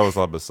chair. I was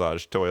on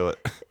massage toilet.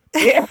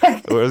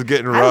 I was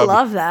getting rubbed. I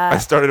love that. I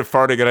started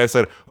farting and I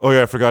said, "Oh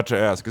yeah, I forgot to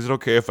ask. Is it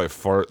okay if I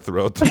fart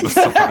throughout the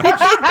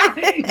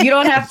massage?" You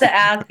don't have to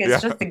ask.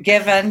 It's just a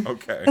given.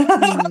 Okay.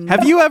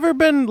 Have you ever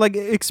been like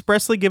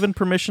expressly given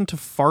permission to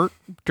fart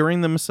during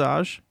the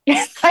massage?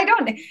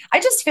 I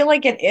just feel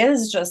like it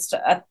is just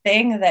a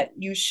thing that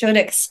you should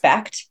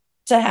expect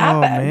to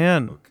happen. Oh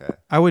man. Okay.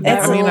 I would.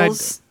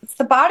 It's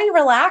the body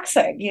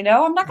relaxing.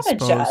 I'm not going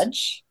to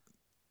judge.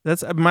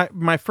 That's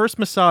my first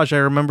massage. I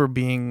remember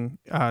being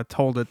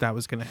told that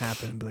was going to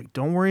happen. Be like,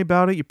 don't worry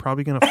about it. You're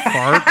probably going to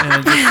fart.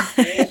 And just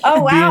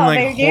oh wow!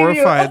 Being like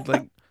horrified.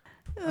 Like,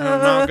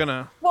 I'm not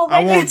gonna. Well, I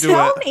when won't you do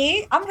tell it.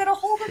 me, I'm going to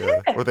hold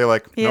it in. Were they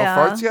like, no Yeah.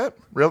 farts yet?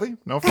 Really?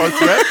 No farts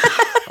yet?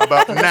 How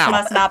about This now?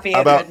 must not be How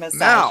a about good massage.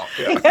 now?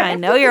 Yeah. I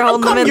know you're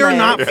holding them in You're there.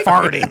 not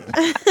farting.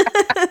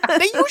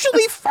 They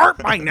usually fart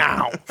by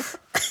now.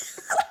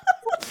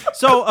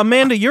 So,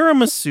 Amanda, you're a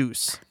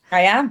masseuse.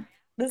 I am.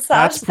 Massage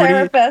That's pretty-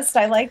 therapist,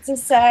 I like to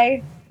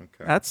say.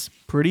 That's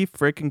pretty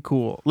freaking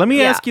cool. Let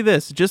me ask you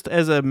this, just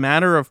as a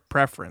matter of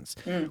preference.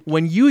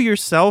 When you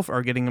yourself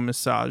are getting a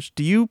massage,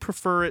 do you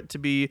prefer it to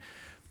be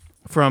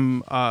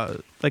from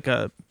like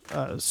a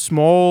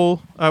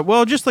small,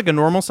 just like a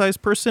normal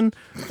sized person,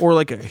 or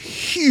like a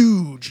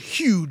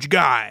huge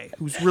guy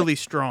who's really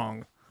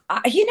strong?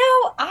 I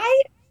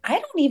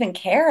don't even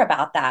care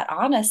about that,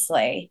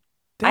 honestly.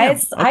 Damn,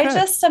 I okay.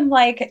 just am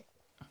like,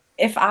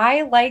 if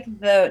I like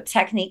the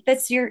technique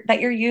that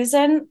you're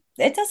using,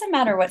 it doesn't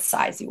matter what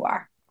size you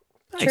are.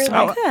 Nice.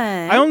 Truly.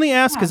 Okay. I only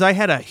ask because I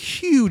had a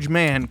huge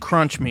man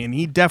crunch me, and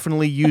he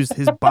definitely used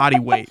his body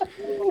weight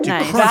to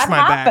Nice. crunch That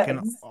my back in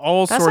happens.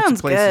 all That sorts of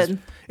sounds places. good.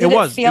 It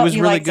was You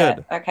really liked good.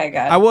 it? Okay, good.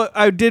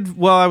 I did.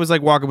 Well, I was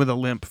like walking with a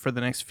limp for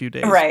the next few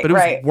days, Right, but it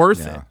was right.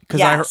 worth it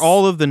because I heard Yes.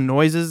 all of the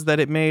noises that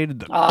it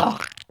made. Oh,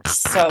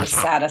 so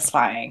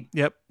satisfying.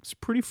 Yep, it's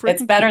pretty freaking.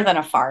 It's better than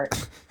a fart.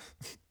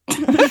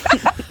 Should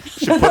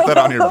put that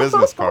on your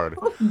business card.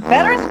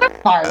 Better than a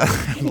fart.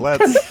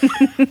 Let's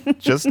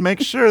just make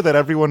sure that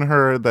everyone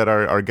heard that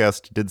our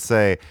guest did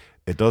say,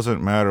 it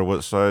doesn't matter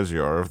what size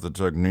you are if the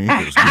technique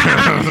is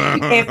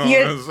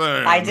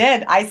I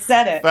did. I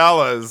said it.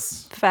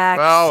 Fellas,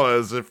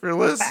 Facts. if you're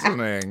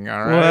listening,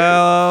 all right?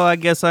 Well, I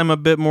guess I'm a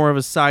bit more of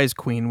a size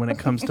queen when it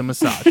comes to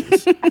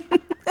massages.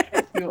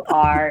 You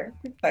are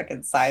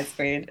fucking size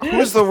queen.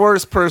 Who's the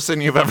worst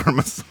person you've ever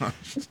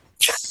massaged?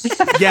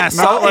 Yes,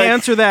 Not I'll like-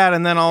 answer that,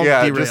 and then I'll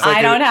Yeah, derail. just like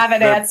I don't have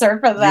an answer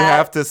for that. You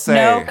have to say.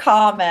 No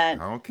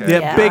comment. Okay. The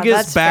Yeah, biggest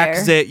that's back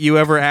fair. zit you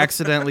ever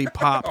accidentally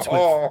popped with.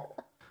 Oh.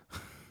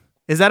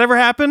 Has that ever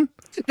happened?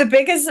 The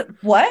biggest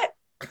what?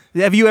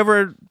 Have you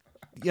ever?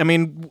 I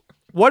mean,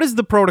 what is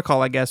the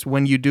protocol? I guess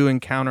when you do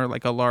encounter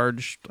like a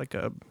large, like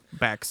a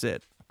back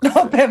zit.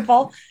 No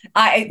pimple.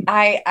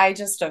 I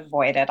just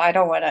avoid it. I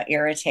don't want to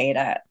irritate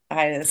it.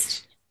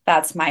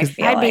 That's my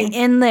feeling. I'd be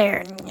in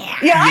there.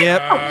 Yeah.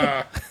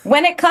 Yep.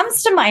 When it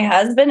comes to my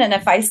husband, and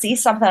if I see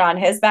something on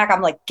his back,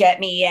 I'm like, get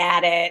me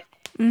at it.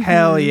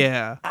 Hell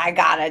yeah. I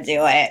gotta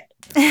do it.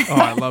 Oh,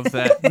 I love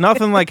that.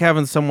 Nothing like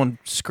having someone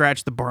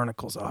scratch the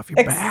barnacles off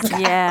your back.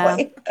 Yeah.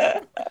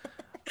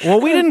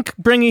 Well, we didn't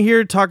bring you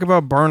here to talk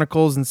about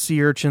barnacles and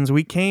sea urchins.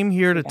 We came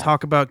here to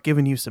talk about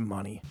giving you some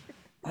money.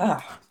 Oh.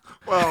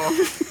 Well,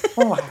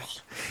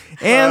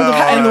 And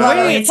the What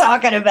are way we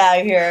talking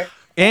about here?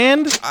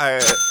 and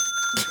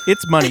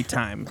it's money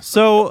time.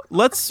 So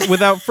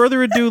without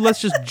further ado,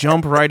 let's just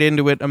jump right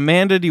into it.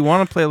 Amanda, do you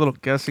want to play a little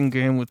guessing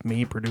game with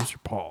me, producer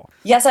Paul?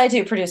 Yes, I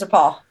do, producer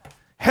Paul.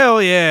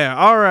 Hell yeah.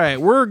 All right.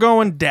 We're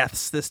going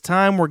deaths this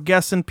time. We're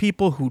guessing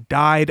people who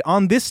died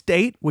on this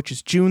date, which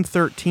is June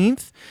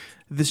 13th.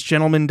 This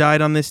gentleman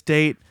died on this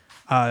date,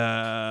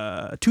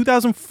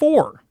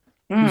 2004.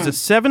 He was a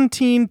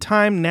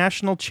 17-time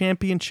national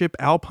championship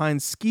alpine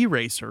ski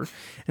racer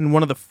and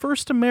one of the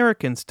first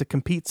Americans to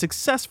compete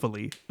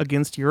successfully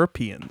against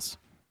Europeans.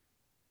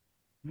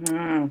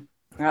 Oh,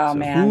 So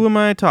man. who am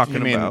I talking you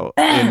mean about?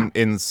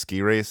 in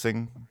ski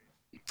racing?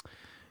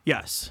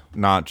 Yes.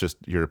 Not just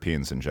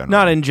Europeans in general.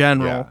 Not in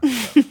general.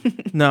 Yeah.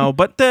 No,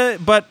 but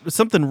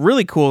something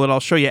really cool that I'll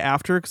show you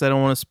after because I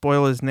don't want to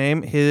spoil his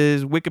name.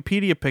 His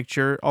Wikipedia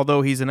picture,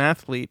 although he's an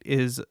athlete,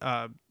 is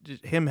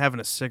him having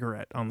a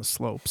cigarette on the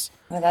slopes.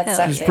 Oh, that's It's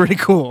sexy. pretty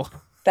cool.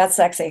 That's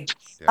sexy.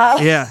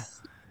 Yeah.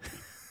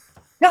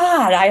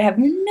 God, I have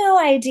no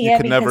idea. You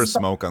could never because-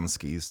 smoke on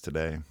skis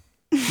today.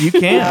 You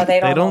can't. No, they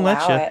don't let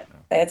allow you. it.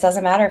 It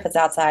doesn't matter if it's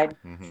outside.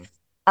 Mm-hmm.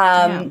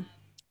 Um,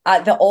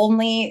 The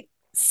only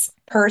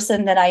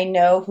person that I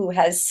know who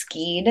has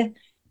skied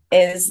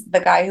is the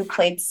guy who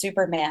played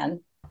Superman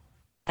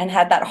and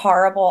had that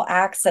horrible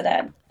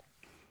accident.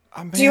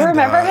 Amanda, do you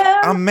remember him?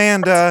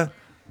 Amanda.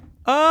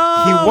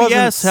 Oh,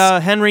 yes,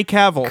 Henry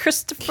Cavill.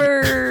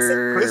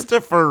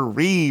 Christopher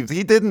Reeves.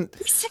 He didn't.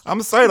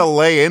 I'm sorry to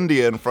lay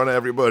India in front of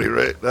everybody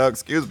right now,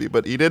 excuse me,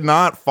 but he did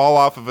not fall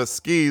off of his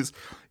skis.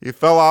 He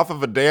fell off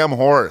of a damn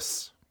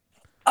horse.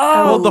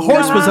 Oh, well, the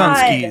horse was on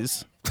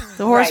skis.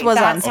 The horse was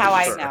on skis. That's skis. how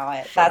I know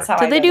it. That's how I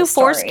know Did they do the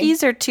 4 story.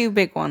 skis or 2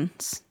 big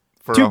ones?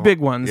 Two big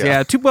ones,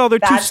 yeah. They're That's two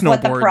snowboards.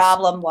 what the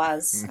problem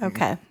was.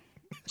 Okay.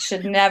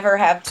 Should never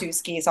have 2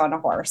 skis on a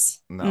horse.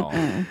 No.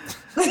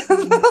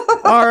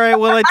 All right,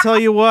 well, I tell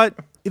you what.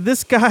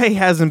 This guy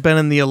hasn't been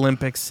in the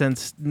Olympics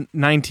since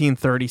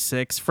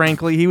 1936.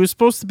 Frankly, he was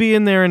supposed to be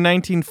in there in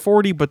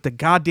 1940, but the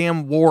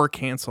goddamn war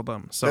canceled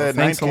him. So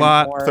thanks a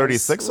lot.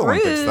 1936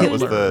 Olympics. That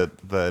was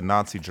the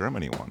Nazi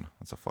Germany one.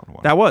 That's a fun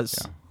one. That was.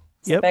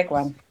 Yeah. It's a big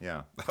one.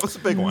 Yeah, that was a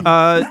big one.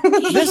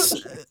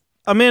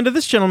 Amanda,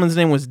 this gentleman's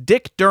name was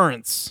Dick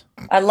Durrance.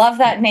 I love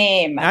that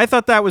name. I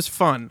thought that was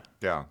fun.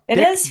 Yeah. It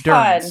Dick is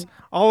Durrance. fun.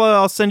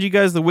 I'll send you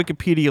guys the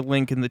Wikipedia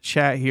link in the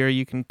chat here.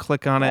 You can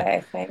click on it.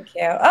 Okay, thank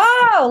you.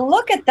 Oh,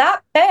 look at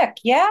that pic.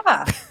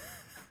 Yeah.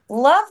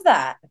 Love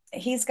that.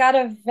 He's got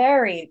a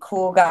very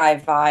cool guy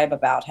vibe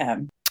about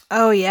him.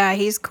 Oh, yeah,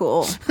 he's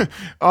cool.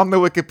 On the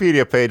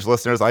Wikipedia page,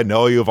 listeners, I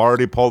know you've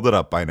already pulled it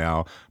up by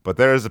now, but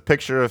there's a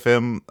picture of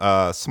him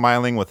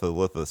smiling with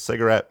a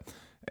cigarette,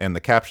 and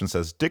the caption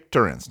says, Dick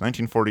Durrance,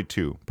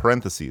 1942,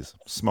 parentheses,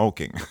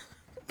 smoking.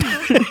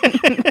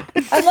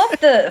 I love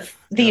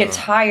the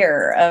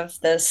attire of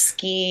the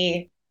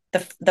ski,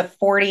 the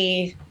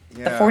 40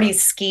 the 40s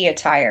ski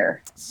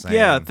attire. Same.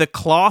 Yeah, the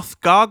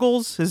cloth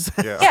goggles. Is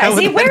that is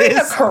he wearing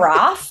a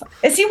carafe?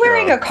 Is he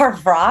wearing a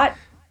cravat?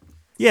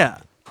 Yeah.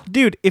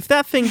 Dude, if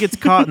that thing gets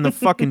caught in the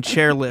fucking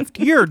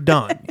chairlift, you're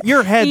done.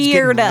 Your head's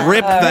getting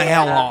ripped the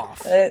hell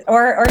off.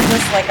 Or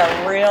just like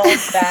a real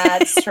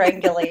bad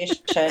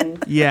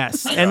strangulation.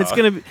 Yes, and it's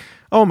going to be...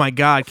 Oh my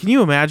God, can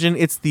you imagine?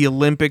 It's the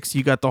Olympics.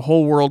 You got the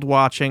whole world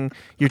watching.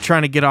 You're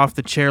trying to get off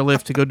the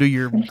chairlift to go do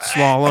your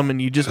slalom,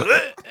 and you just...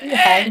 You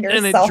hang and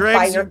it yourself by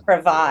drags your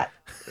cravat.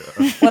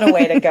 What a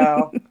way to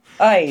go.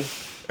 Oy.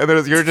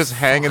 And you're just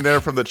hanging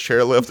there from the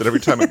chairlift, and every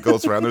time it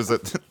goes around, there's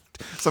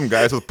some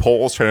guys with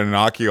poles trying to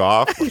knock you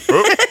off.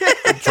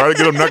 Like, try to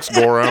get them next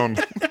go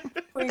around.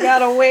 We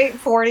gotta wait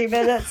 40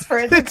 minutes for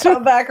it to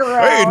come back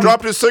around. Hey, he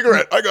dropped his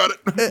cigarette. I got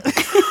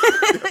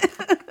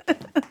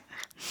it.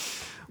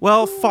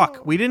 Well,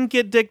 fuck. We didn't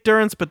get Dick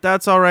Durrance, but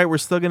that's all right. We're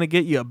still going to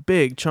get you a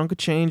big chunk of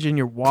change in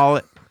your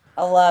wallet.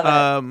 I love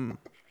it.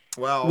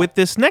 Well, with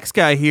this next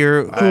guy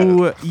here,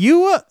 who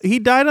he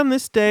died on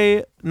this day,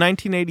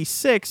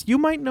 1986. You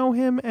might know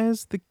him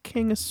as the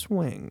King of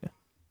Swing.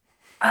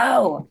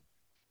 Oh.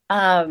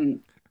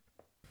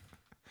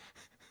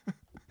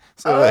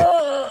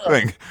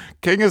 Think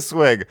King of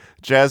Swing,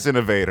 jazz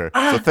innovator.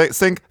 So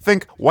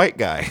think white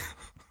guy.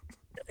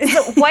 Is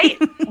it white?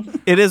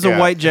 It is a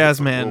white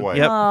jazz man. White.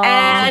 Yep.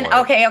 And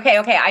okay.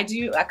 I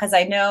do, because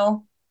I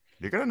know.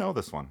 You're going to know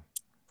this one.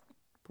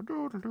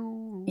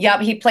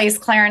 Yep, he plays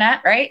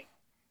clarinet, right?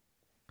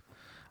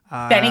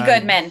 Benny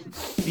Goodman.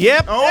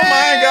 Yep. Oh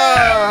my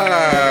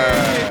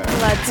God.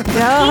 Let's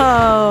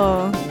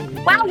go.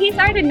 Wow, he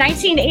died in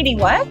 1980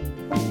 what?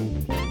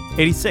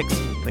 86.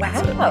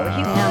 Wow,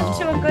 he lived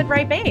to a good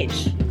ripe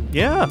age.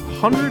 Yeah,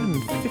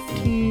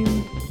 115.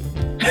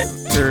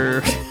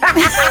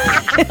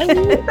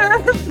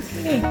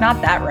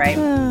 Not that right.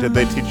 Did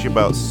they teach you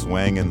about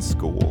swing in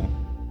school?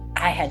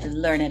 I had to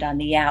learn it on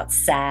the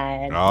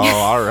outside. Oh,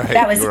 all right.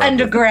 That was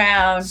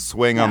underground.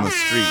 Swing on the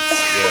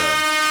streets.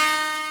 Yeah.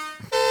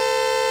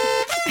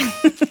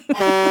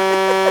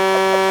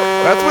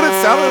 That's what it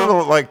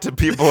sounded like to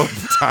people at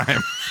the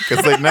time,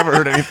 because they'd never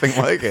heard anything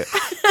like it.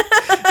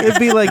 It'd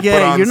be like,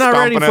 yeah, you're not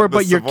ready for it,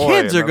 but your Savoy,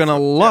 kids are going to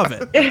love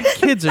it.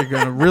 Kids are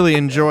going to really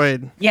enjoy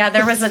it. Yeah,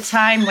 there was a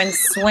time when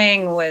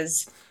swing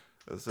was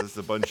this is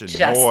a bunch of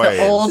just noise.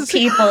 the old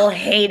people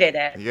hated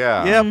it.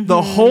 Yeah. Yep,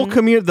 the whole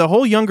community, the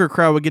whole younger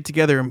crowd would get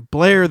together and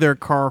blare their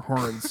car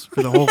horns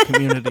for the whole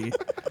community.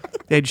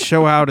 They'd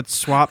show out at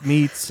swap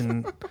meets,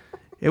 and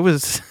it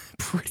was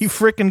pretty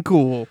freaking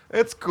cool.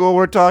 It's cool.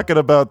 We're talking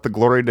about the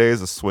glory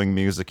days of swing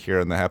music here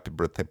on the Happy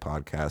Birthday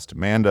podcast.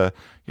 Amanda,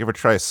 you ever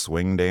try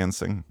swing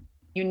dancing?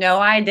 You know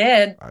I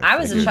did. I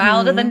was a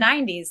child of the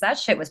 90s. That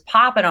shit was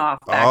popping off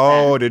back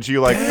then. Did you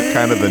like the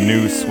kind of the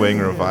new swing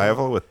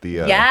revival with the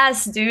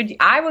yes, dude.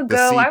 I would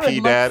go. I would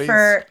look daddies?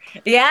 for.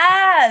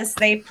 Yes,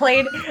 they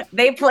played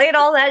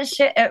all that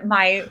shit at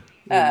my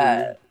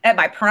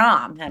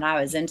prom, and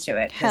I was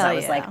into it because I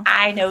was like,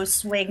 I know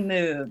swing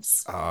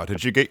moves.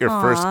 Did you get your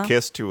first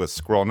kiss to a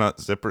Squirrel Nut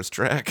Zippers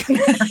track?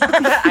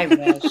 I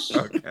wish.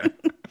 Okay.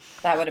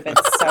 That would have been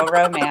so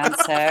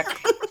romantic.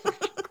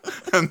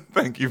 And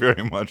thank you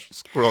very much,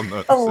 Squirrel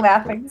Nut. A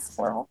laughing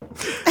squirrel.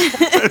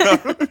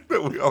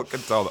 We all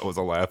could tell that was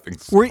a laughing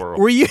squirrel.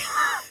 Were you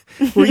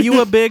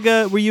a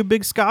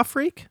big ska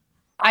freak?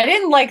 I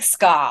didn't like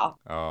ska,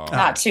 Oh.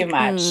 not too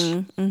much,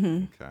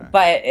 Mm-hmm. Okay.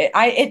 but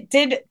it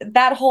did,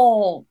 that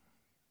whole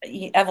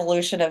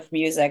evolution of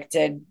music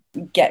did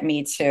get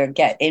me to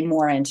get in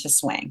more into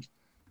swing.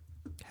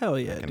 Hell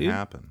yeah, That can dude.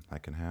 happen.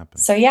 That can happen.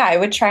 So yeah, I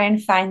would try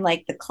and find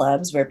like the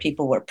clubs where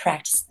people were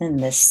practicing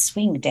this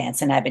swing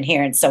dance, and I've been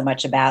hearing so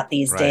much about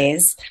these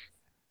days.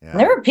 Yeah. And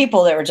there were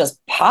people that were just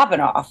popping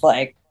off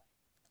like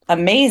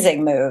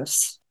amazing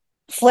moves,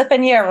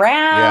 flipping you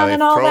around they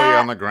and all throw you that.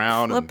 on the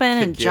ground, Flipping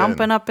and kick you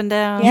jumping up and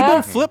down. You Yeah.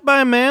 been flipped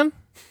by a man?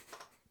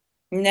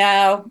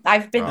 No,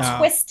 I've been Oh.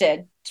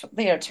 twisted,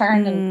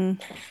 turned,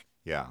 and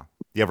Yeah.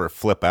 You ever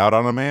flip out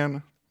on a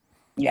man?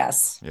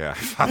 yes. Yeah.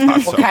 I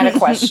thought so. What kind of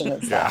question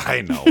is Yeah, that?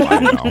 I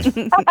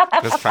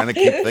know. Just trying to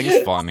keep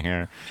things fun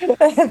here.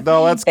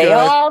 No, that's They good.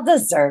 all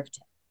deserved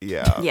it.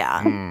 Yeah.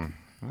 Yeah.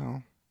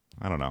 Well,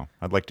 I don't know.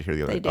 I'd like to hear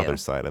They the do. other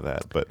side of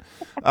that, but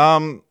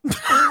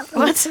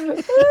What?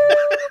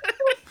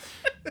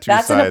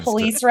 That's in a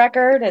police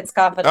record. It's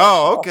confidential.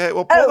 Oh, okay.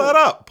 Well, pull that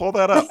up. Pull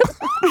that up.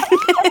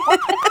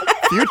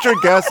 Future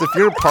guests, if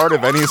you're part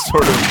of any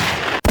sort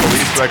of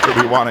police record,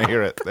 we want to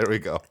hear it. There we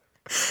go.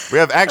 We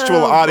have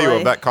actual audio boy.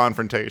 of that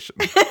confrontation.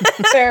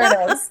 There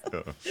it is.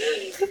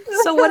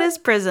 So what is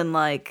prison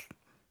like?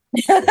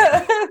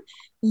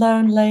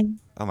 Lonely.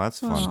 Oh, that's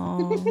fun.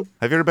 Oh.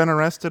 Have you ever been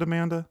arrested,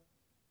 Amanda?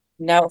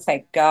 No,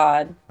 thank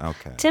God.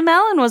 Okay. Tim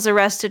Allen was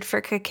arrested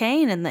for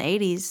cocaine in the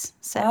 80s,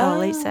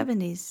 late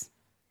 70s.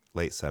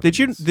 Late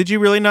 70s. Did you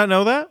really not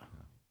know that?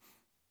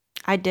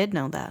 I did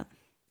know that.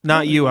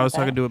 Not you. I was that.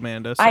 talking to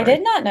Amanda. I Sorry.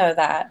 did not know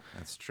that.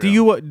 That's true. Do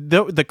you?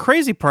 The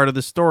crazy part of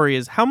the story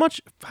is how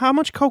much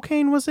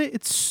cocaine was it?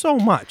 It's so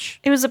much.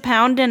 It was 1.5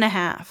 pounds. that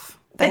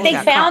That he they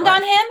got found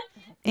caught on with him?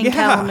 in Yeah.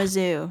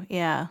 Kalamazoo.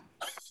 Yeah,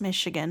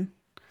 Michigan.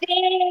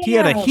 He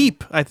had a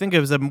heap. I think it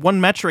was a 1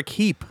 metric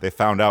heap. They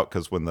found out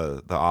because when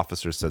the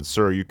officer said,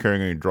 "Sir, are you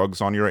carrying any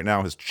drugs on you right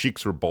now?" His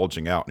cheeks were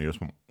bulging out, and he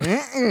just went,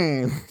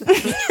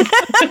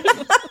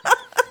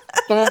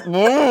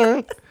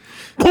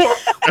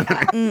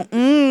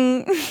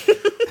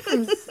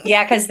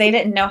 Yeah, because they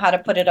didn't know how to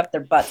put it up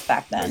their butts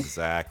back then.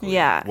 Exactly.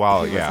 Yeah.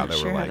 Well, he yeah, wasn't they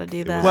sure were how like, to do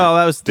it that.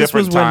 was- This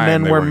Different was when time,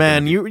 men they were weren't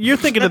men. gonna- You're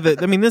thinking of the.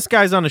 I mean, this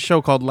guy's on a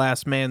show called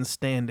Last Man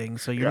Standing,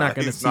 so you're not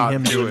going to he's see not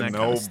him doing that no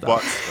kind of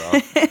butt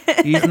stuff. stuff.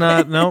 He's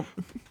not. Nope.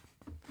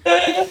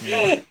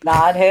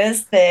 Not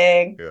his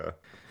thing. Yeah.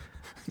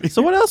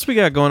 So what else we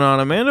got going on,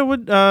 Amanda?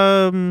 What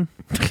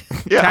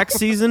Yeah. tax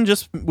season?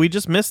 We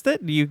just missed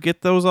it. Do you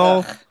get those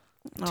all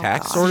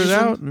Tax sorted season?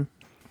 out? And-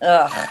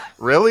 Ugh.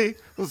 Really? It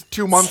was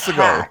 2 months ago.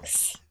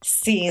 Tax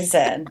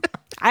season.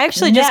 I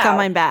actually just got No.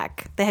 mine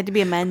back. They had to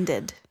be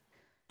amended.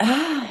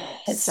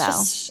 It's So.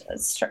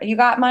 just, you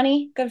got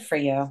money? Good for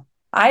you.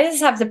 I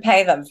just have to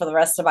pay them for the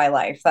rest of my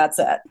life. That's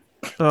it.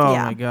 Oh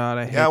Yeah. my god!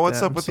 I hate Yeah,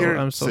 what's that. up with your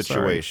I'm so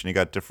situation? You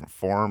got different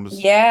forms?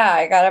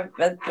 Yeah,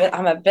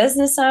 I'm a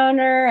business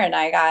owner, and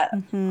I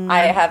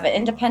Mhm. have an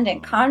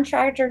independent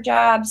contractor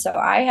job, so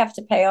I have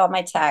to pay all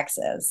my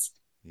taxes.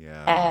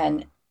 Yeah.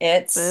 And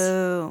it's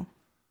Boo.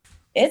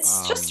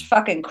 just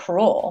fucking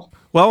cruel.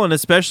 Sorry. Well, and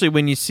especially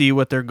when you see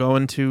what they're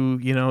going to,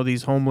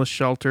 these homeless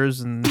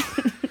shelters, and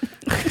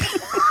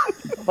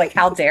Like,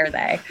 how dare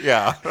they?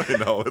 Yeah, I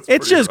know. it's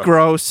pretty just rough.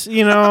 gross.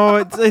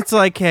 It's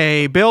like,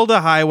 hey, build a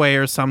highway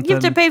or something. You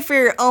have to pay for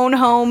your own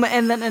home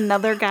and then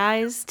another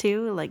guy's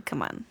too. Like,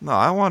 come on. No,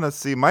 I want to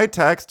see my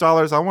tax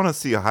dollars. I want to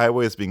see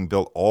highways being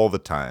built all the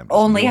time. Just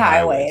Only new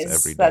highways.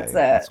 every day. That's it.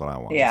 That's what I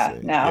want Yeah,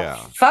 to see. no. Yeah.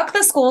 Fuck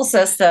the school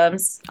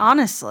systems.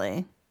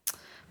 Honestly.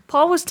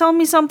 Paul was telling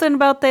me something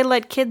about they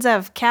let kids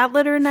have cat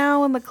litter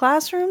now in the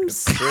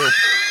classrooms. True.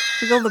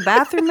 To go to the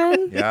bathroom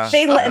in. Yeah.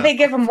 They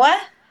give them what?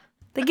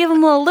 They give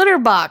them a litter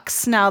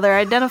box now. They're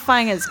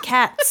identifying as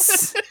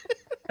cats.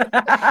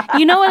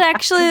 You know what?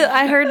 Actually,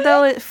 I heard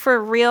though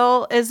for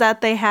real is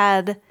that they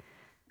had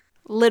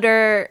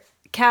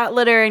cat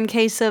litter in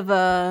case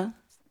there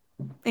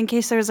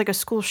was like a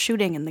school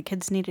shooting and the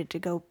kids needed to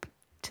go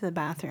to the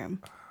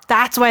bathroom.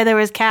 That's why there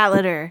was cat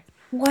litter.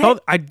 Oh,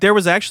 there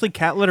was actually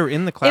cat litter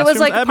in the classroom. It was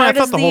like I part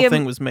thought of the whole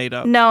thing was made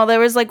up. No, there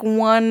was like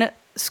one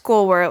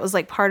school where it was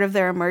like part of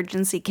their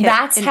emergency kit.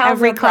 That's in how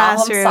every we're problem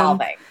classroom.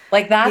 solving.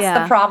 Like, that's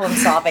Yeah. the problem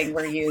solving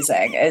we're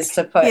using is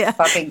to put Yeah.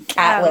 fucking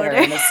cat litter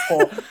in the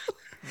school.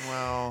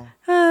 Well,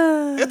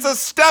 it's a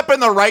step in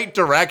the right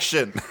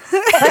direction.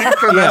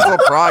 Incremental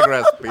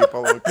progress,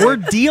 people. Okay? We're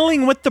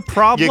dealing with the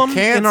problem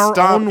in our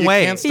own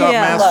way. You can't stop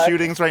Yeah. mass Look.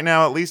 shootings right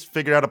now. At least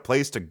figure out a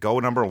place to go.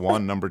 Number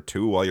one, number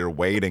two, while you're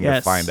waiting to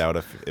Yes. find out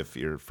if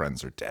your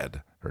friends are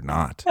dead or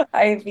not.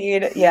 I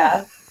mean,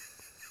 yeah.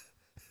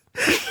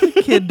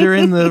 Kid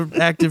during the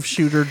active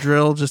shooter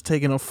drill just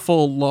taking a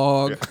full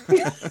log.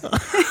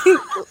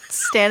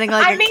 Standing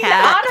like I a mean,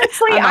 cat.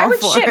 honestly, on I all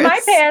would shit my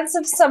fours. pants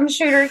if some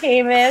shooter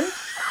came in.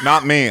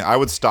 Not me. I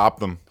would stop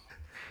them.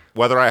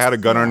 Whether I had a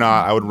gun or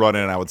not, I would run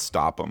in and I would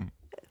stop them.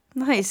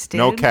 Nice, dude.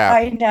 No cap.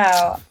 I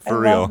know. For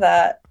I real. love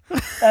that.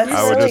 That's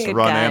I would really just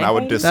run in. I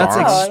would That's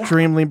disarm. That's Oh.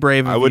 extremely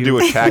brave of I would you.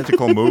 do a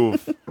tactical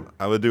move.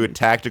 I would do a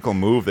tactical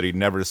move that he'd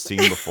never seen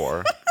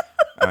before.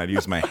 And I'd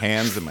use my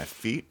hands and my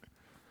feet.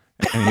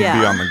 And he'd be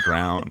Yeah. on the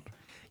ground.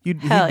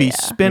 He'd be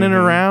spinning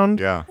around.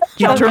 Yeah.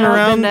 He'd turn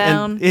around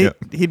down. and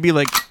he'd be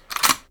like,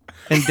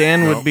 and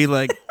Dan would be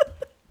like,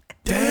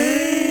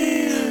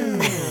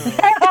 damn.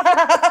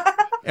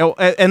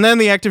 And then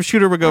the active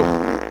shooter would go,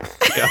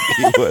 Yeah,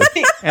 he would.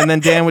 and then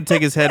Dan would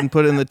take his head and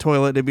put it in the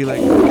toilet and be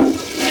like,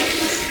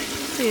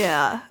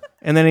 yeah.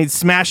 And then he'd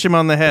smash him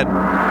on the head.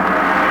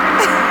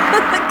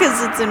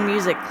 Because it's in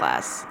music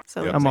class.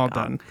 So I'm all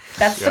done.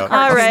 That's the All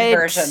cartoon right.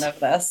 version of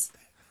this.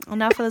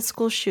 Enough of the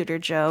school shooter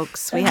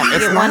jokes. We have to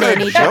get one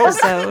in each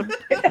episode.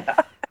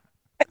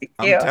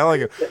 I'm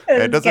telling you,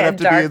 it doesn't have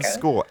to be in darker.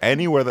 school.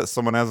 Anywhere that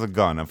someone has a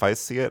gun, if I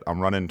see it, I'm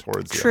running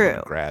towards you. I'm True.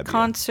 gonna grab you.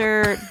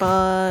 Concert,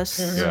 bus.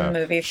 Yeah.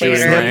 Movie Shooting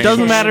theater. range. It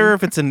doesn't matter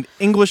if it's an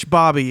English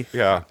Bobby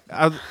Yeah.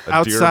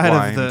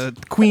 outside of the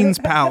Queen's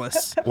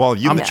Palace. Well,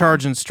 I'm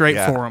charging straight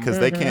for them. because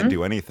they can't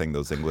do anything.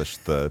 Those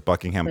the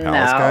Buckingham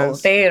Palace No,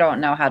 guys. they don't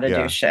know how to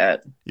Yeah. do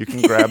shit. You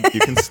can grab. You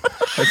can.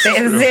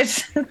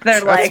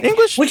 They're like,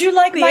 English- would you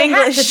like my hat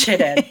to English.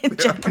 shit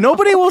in?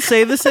 Nobody will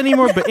say this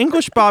anymore, but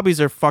English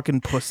Bobbies are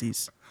fucking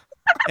pussies.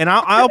 And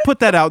I'll put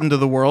that out into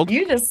the world.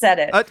 You just said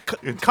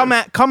it. Come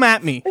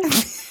at me.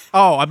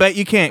 Oh, I bet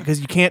you can't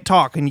because you can't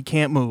talk and you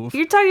can't move.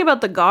 You're talking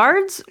about the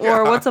guards,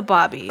 or what's a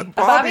bobby?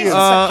 Bobby's just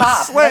a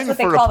cop. slang That's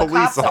what for they call a the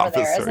cops police over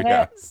there, officer. isn't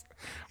Yeah. it?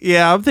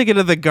 Yeah, I'm thinking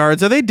of the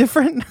guards. Are they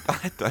different?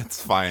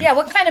 That's fine. Yeah,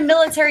 what kind of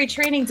military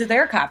training do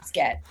their cops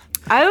get?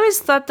 I always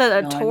thought that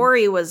a None.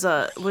 Tory was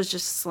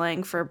just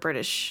slang for a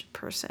British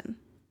person.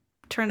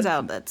 Turns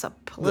out that's a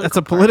political. That's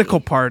a political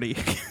party.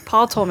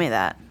 Paul told me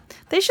that.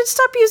 They should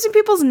stop using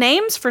people's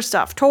names for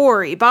stuff.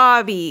 Tory,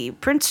 Bobby,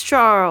 Prince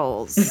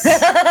Charles.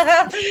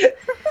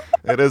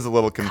 It is a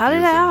little confusing. Cut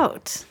it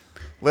out.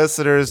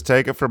 Listeners,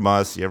 take it from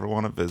us. You ever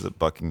want to visit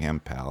Buckingham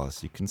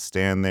Palace? You can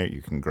stand there.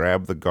 You can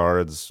grab the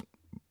guard's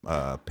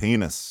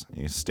penis.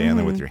 You stand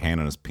there with your hand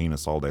on his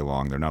penis all day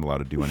long. They're not allowed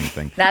to do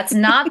anything. That's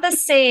not the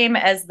same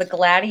as the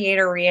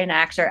gladiator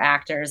reenactor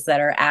actors that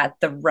are at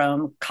the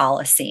Rome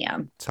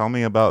Colosseum. Tell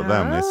me about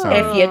them. They sound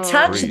If you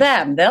touch great.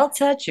 them, they'll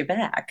touch you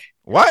back.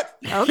 What?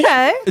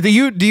 Okay. Do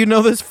you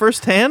know this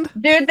firsthand?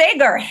 Dude, they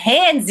go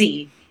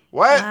handsy.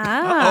 What?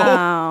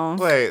 Wow.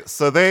 Wait,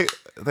 so they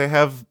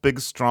have big,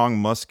 strong,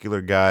 muscular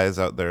guys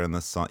out there in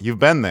the sun. You've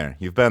been there.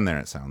 You've been there,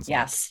 it sounds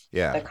Yes. like.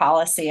 Yeah. The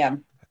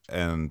Colosseum.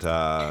 And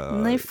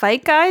And they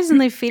fight guys and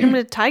they feed them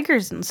to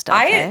tigers and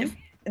stuff. eh?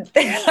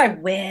 I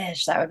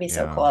wish that would be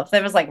so Yeah. cool if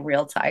there was like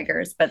real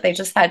tigers, but they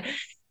just had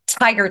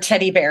tiger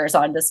teddy bears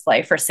on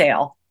display for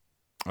sale.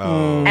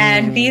 oh,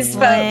 And these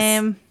folks,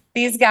 Lame.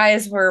 these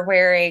guys were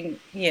wearing,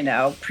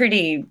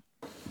 pretty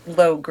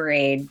low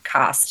grade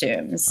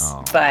costumes,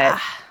 Oh. but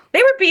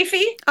they were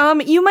beefy.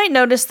 You might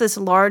notice this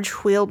large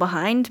wheel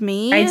behind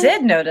me. I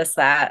did notice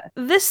that.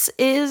 This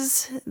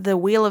is the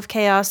Wheel of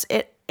Chaos.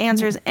 It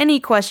answers any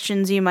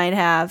questions you might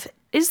have.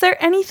 Is there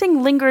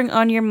anything lingering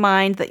on your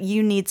mind that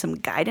you need some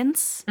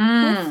guidance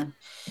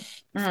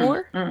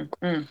for?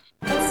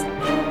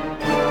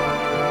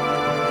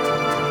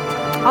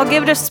 I'll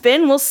give it a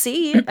spin. We'll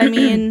see. I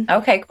mean,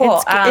 Okay,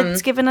 cool.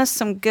 It's given us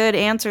some good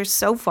answers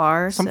so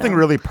far. something so.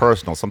 really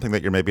personal, something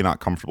that you're maybe not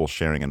comfortable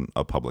sharing in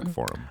a public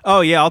forum. Oh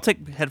yeah, I'll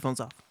take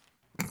headphones off.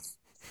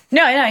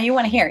 No, you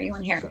want to hear. You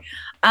want to hear.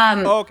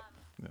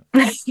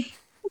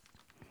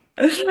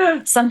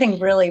 Okay. Something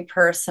really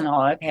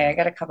personal. Okay, I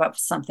got to come up with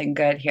something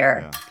good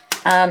here.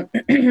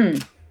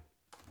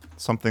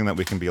 Something that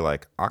we can be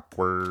like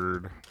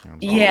awkward.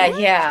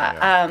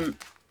 Yeah.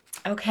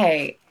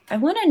 Okay, I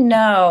want to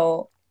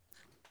know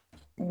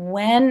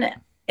when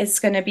it's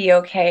going to be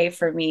okay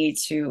for me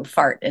to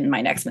fart in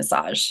my next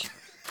massage.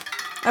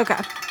 Okay.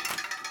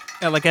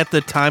 Like at the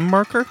time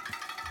marker?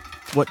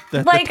 What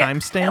the time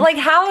stamp? Like,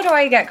 how do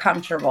I get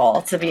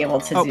comfortable to be able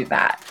to do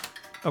that?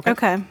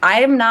 Okay.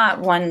 I am not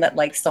one that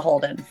likes to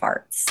hold in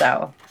farts.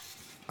 So,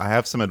 I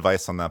have some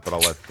advice on that, but I'll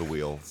let the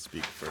wheel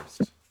speak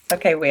first.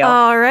 okay, Wheel.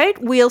 All right.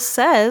 Wheel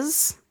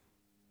says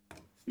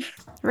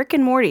Rick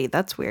and Morty.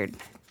 That's weird.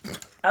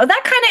 Oh,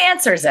 that kind of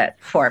answers it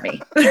for me.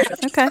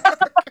 Okay.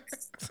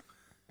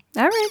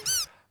 All right.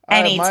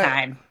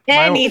 Anytime.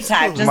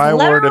 Anytime. Just my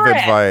let word her of rip.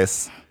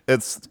 advice.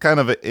 It's kind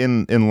of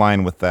in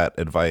line with that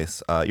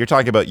advice. You're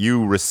talking about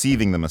you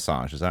receiving the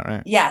massage, is that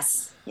right?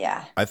 Yes.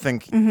 Yeah. I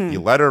think you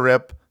let her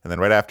rip, and then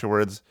right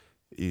afterwards,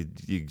 you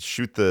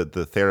shoot the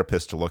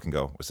therapist to look and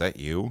go, "Was that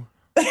you?"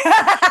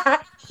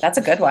 That's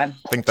a good one.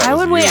 I think that I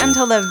was would wait you.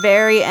 until the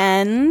very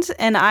end,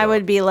 and I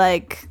would be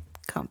like,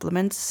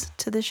 compliments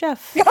to the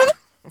chef.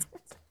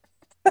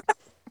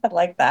 I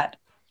like that.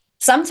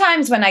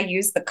 Sometimes when I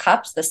use the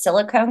cups, the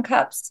silicone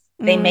cups,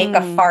 they make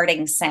a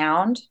farting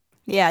sound.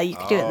 Yeah, you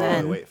could do it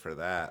then. Wait for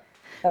that.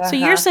 So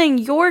you're saying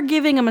you're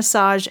giving a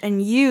massage,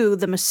 and you,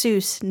 the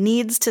masseuse,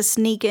 needs to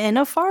sneak in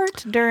a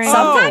fart during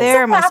Sometimes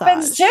their it massage.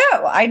 happens too.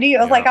 I do.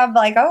 Like, I'm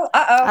like, oh,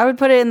 I would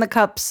put it in the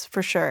cups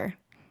for sure.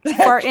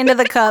 Fart into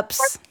the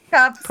cups.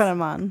 cups. Put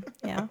them on.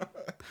 Yeah.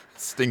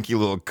 Stinky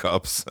little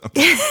cups.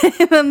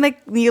 And then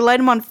you light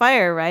them on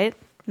fire, right?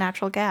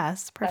 Natural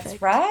gas. Perfect.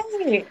 That's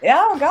right.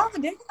 Oh, God,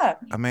 yeah.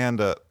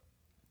 Amanda,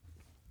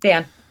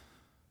 Dan.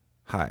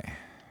 hi.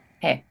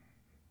 Hey.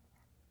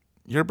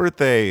 your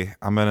birthday,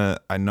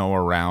 I know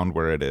around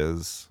where it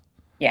is.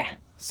 Yeah.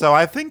 So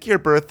I think your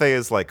birthday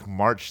is like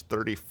March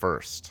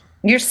 31st.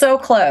 You're so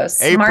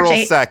close. April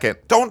March 2nd.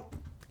 Don't.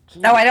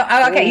 No, I don't.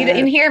 Oh, okay, you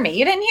didn't hear me.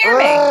 You didn't hear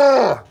me.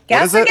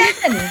 Guess what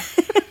is it? again.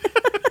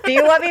 Do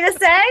you want me to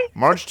say?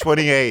 March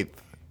 28th.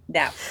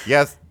 No.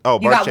 Yes. Oh,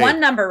 You March got 8th. one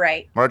number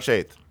right. March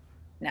 8th.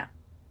 No.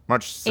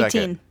 March 2nd.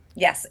 18.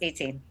 Yes,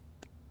 18.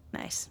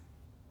 Nice.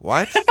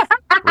 What?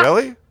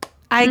 Really?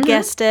 I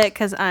guessed it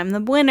because I'm the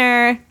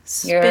winner.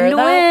 You're Spin to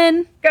the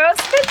win. Go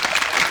spin.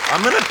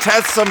 I'm going to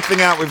test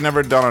something out we've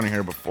never done on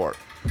here before.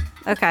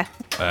 Okay.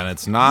 And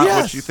it's not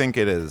what you think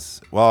it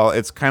is. Well,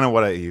 it's kind of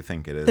what you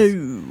think it is.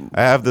 Ooh,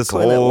 I have this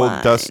toilet old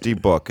wine. dusty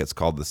book. It's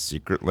called The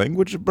Secret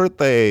Language of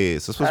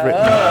Birthdays. This was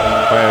written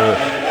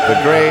by the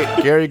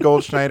great Gary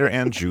Goldschneider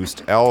and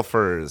Juiced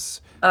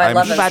Elfers. I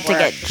love I'm About to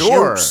get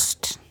sure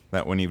juiced.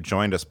 that when you've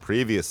joined us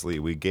previously,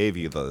 we gave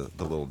you the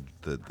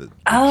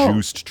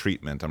juiced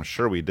treatment. I'm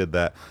sure we did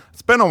that.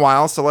 It's been a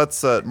while, so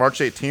let's March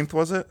 18th,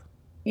 was it?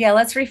 Yeah,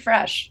 let's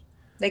refresh.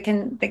 They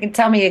can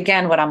tell me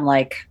again what I'm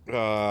like.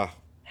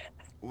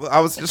 Well,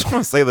 I was just want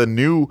to say the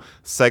new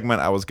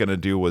segment I was going to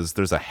do was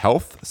there's a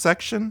health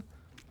section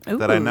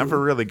that I never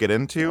really get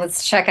into.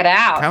 Let's check it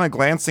out. Kind of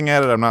glancing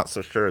at it, I'm not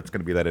so sure it's going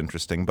to be that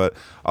interesting, but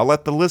I'll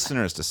let the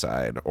listeners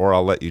decide, or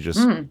I'll let you just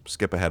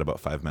skip ahead about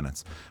 5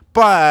 minutes.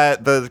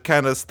 But the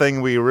kind of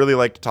thing we really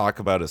like to talk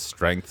about is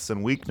strengths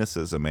and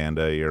weaknesses.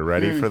 Amanda, you're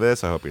ready for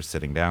this? I hope you're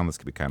sitting down. This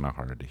could be kind of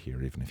hard to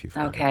hear, even if you've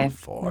heard it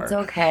before. It's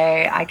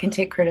okay. I can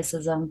take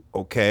criticism.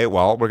 Okay,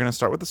 well, we're going to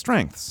start with the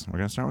strengths.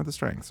 Okay?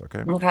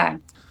 Okay.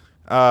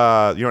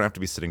 You don't have to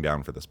be sitting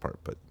down for this part,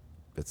 but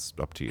it's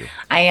up to you.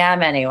 I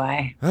am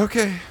anyway.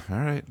 Okay. All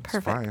right.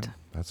 Perfect.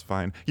 That's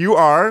fine. You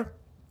are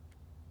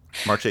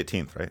March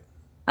 18th, right?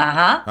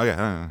 Uh-huh.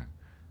 Okay.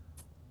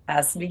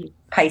 Has to be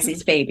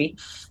Pisces baby.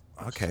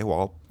 Okay.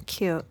 Well,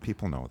 Cute.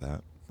 people know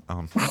that.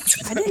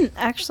 I didn't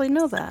actually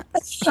know that.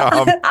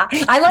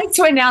 I like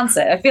to announce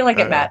it. I feel like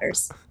it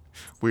matters.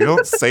 We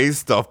don't say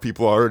stuff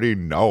people already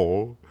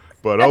know,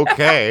 but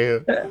okay.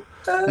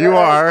 You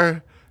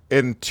are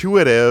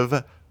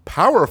intuitive,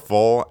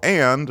 powerful,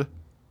 and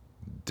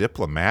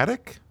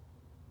diplomatic.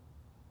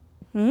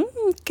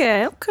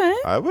 Okay.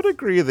 I would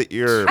agree that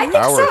you're I think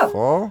so.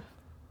 powerful.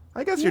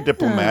 I guess you're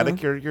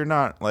diplomatic. You're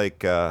not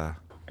like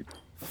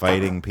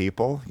fighting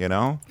people, you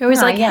know? It was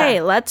No, like, yeah.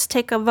 hey, let's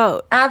take a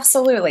vote.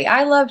 Absolutely.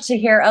 I love to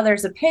hear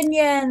others'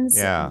 opinions,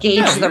 Yeah.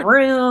 gauge the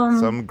room.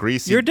 Some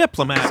greasy You're a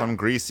diplomat. Some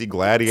greasy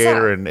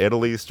gladiator in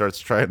Italy starts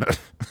trying to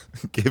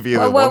give you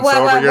the Whoa, once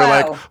over. You're whoa.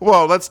 like,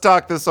 whoa, let's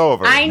talk this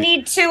over. I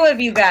need two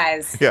of you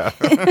guys. Yeah.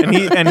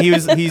 and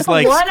he's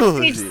like, One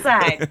of each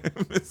side.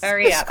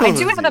 Hurry up. I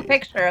do have a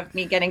picture of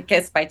me getting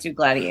kissed by two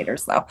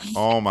gladiators, though.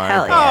 Oh my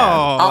Hell god.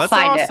 oh, I'll that's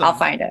find awesome. it. I'll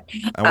find it.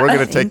 And we're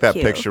gonna take Thank that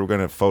you. picture. We're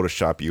gonna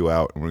Photoshop you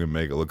out, and we're gonna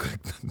make it look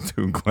like the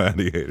two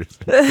gladiators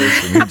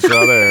kissing each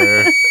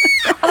other.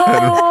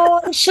 Oh,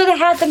 I should have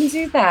had them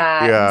do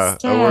that. Yeah,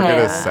 and we're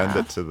gonna instead. send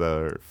it to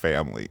their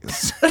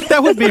families.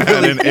 That would be And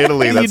really. in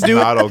Italy, You that's do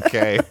not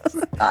okay.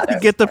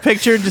 get the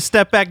picture and just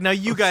step back. Now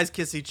you guys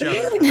kiss each other.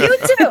 You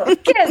too.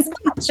 Kiss.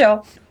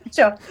 Macho.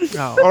 Macho.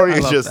 Oh, Or I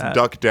you love just that.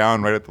 duck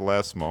down right at the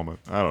last moment.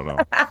 I don't know.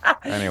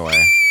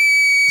 Anyway,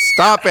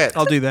 stop it.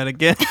 I'll do that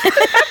again.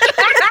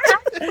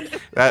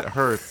 That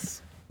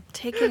hurts.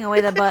 Taking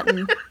away the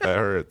button. That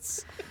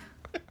hurts.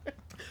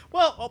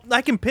 Well,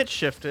 I can pitch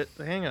shift it.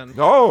 Hang on.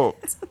 Oh.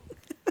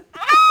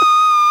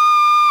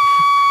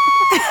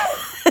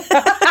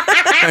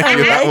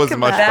 That was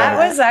much That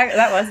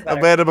better. was better.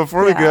 Amanda,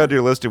 before we go on to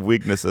your list of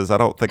weaknesses, I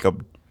don't think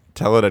I'm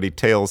telling any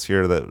tales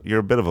here that you're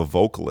a bit of a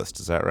vocalist.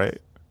 Is that right?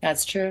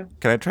 That's true.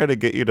 Can I try to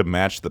get you to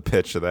match the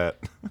pitch of that?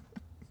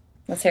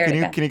 Let's hear it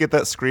again. Can you get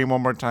that scream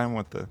one more time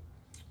with the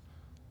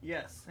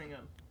Yes, hang on.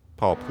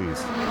 Paul,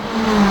 please?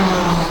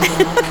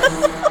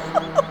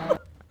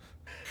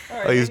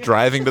 He's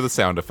driving to the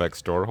sound effects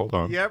store. Hold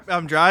on. Yep,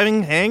 I'm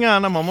driving. Hang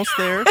on, I'm almost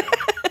there.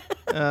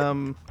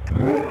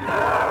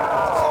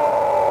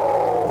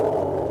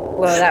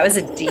 Whoa, that was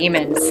a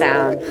demon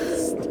sound.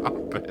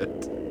 Stop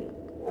it.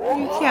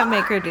 You can't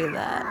make her do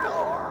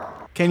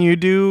that. Can you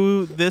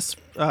do this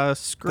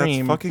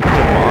scream? That's fucking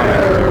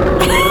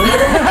demonic.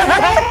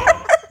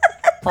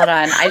 Hold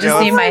on. I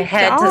just need my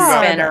head to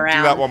spin around.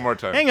 Do that one more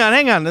time. Hang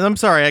on. I'm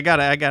sorry. I got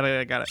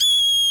it.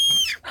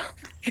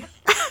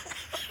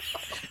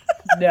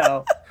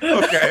 No.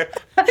 Okay.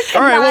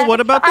 All right. Well, what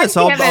about this?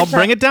 I can't I'll mention-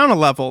 bring it down a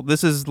level.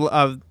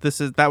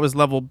 That was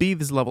level B.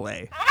 This is level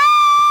A.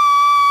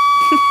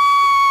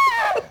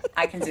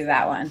 I can do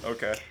that one.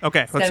 Okay.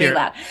 Okay, It's let's gonna be hear it.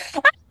 loud.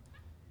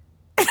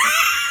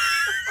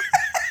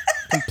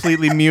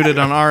 Completely muted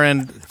on our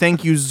end.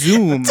 Thank you,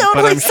 Zoom.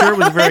 But I'm sure it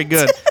was very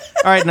good.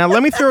 All right, now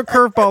let me throw a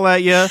curveball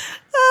at you.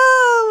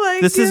 Oh my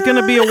This is going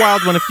to be a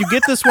wild one. If you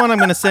get this one, I'm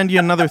going to send you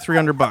another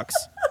 $300.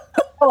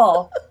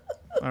 Cool.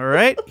 All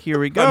right, here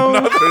we go.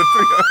 Another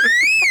 300.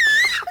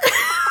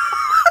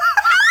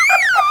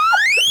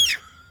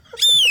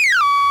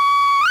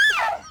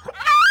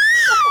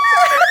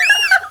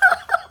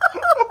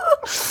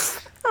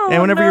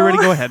 And whenever you're ready,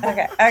 go ahead.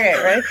 Okay,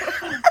 ready?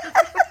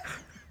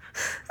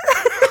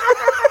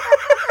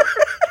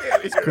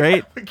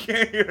 Great. I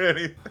can't hear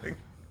anything.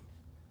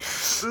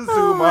 The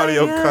Zoom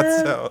audio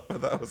cuts out,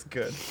 but that was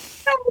good.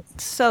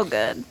 So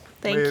good.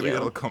 Thank Maybe you.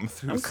 it'll come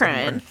through. I'm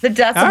crying. The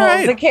decibels.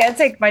 right. I can't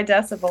take my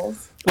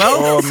decibels.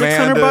 Well,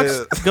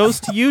 Amanda. $600 goes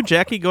to you,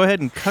 Jackie. Go ahead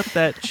and cut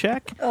that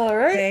check. All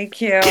right. Thank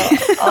you.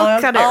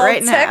 I'll Cut it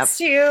right in half. text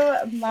you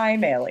my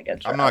mailing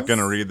address. I'm not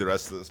gonna read the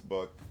rest of this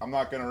book. I'm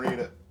not gonna read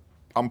it.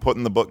 I'm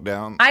putting the book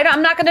down.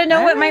 I'm not going to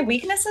know what my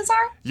weaknesses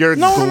are. You're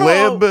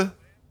glib.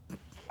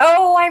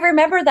 Oh, I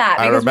remember that.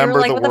 I Because remember we were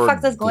like, the what the word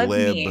fuck does glib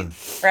glib. mean?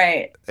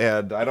 Right.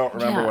 And I don't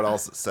remember what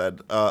else it said.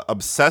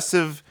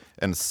 Obsessive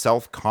and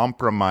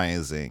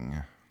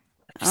self-compromising.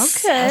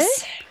 Okay.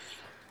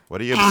 What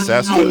are you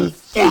obsessed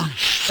with?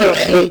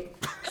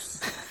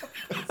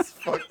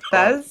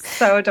 That's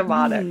so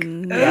demonic.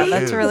 Yeah,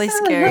 that's really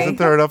scary. Isn't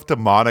there enough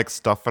demonic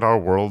stuff in our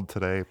world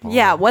today, Paul?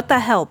 Yeah, what the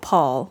hell,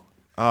 Paul?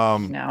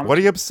 No. What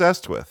are you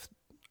obsessed with?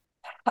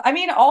 I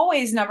mean,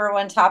 always number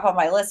one top on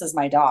my list is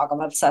my dog. I'm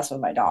obsessed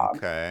with my dog.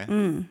 Okay.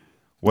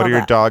 What Love are your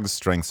that. dog's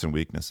strengths and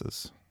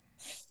weaknesses?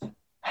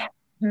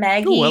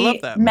 Maggie. Ooh, I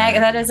love that. Maggie,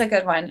 that is a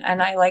good one.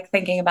 And I like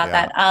thinking about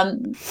Yeah. that.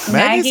 Maggie's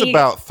Maggie,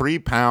 about 3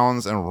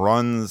 pounds and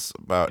runs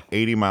about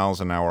 80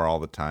 miles an hour all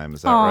the time.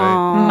 Is that right?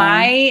 Aw.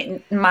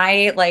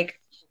 my like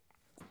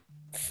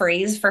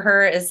phrase for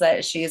her is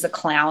that she is a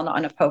clown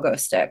on a pogo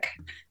stick.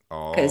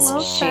 Because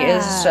Oh. she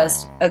is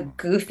just a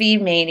goofy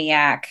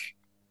maniac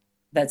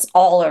that's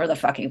all over the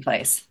fucking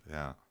place.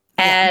 Yeah.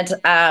 And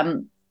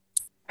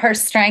her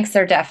strengths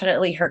are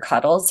definitely her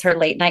cuddles, her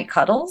late night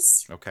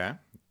cuddles. Okay.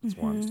 That's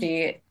one.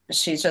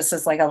 She's just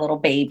as like a little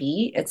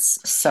baby. It's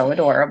so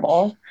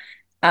adorable.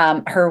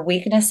 Her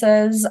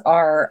weaknesses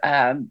are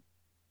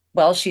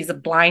well, she's a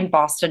blind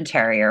Boston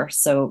Terrier,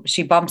 so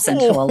she bumps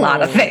into a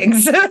lot of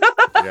things.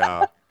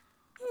 Yeah.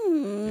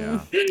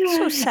 Yeah.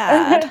 So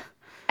sad.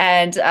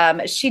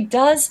 And she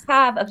does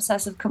have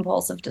obsessive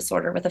compulsive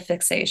disorder with a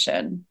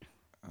fixation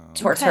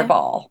towards her Okay.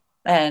 ball.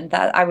 And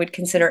that I would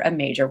consider a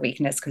major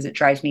weakness because it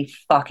drives me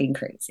fucking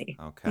crazy.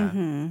 Okay.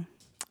 And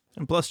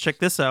plus, check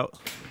this out.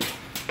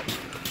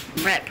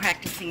 Brett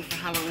practicing for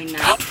Halloween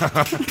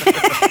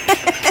night.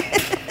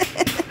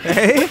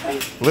 Hey,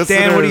 Listeners,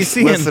 Dan, what are you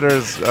seeing?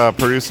 Listeners,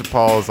 producer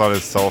Paul is on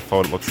his cell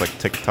phone. It looks like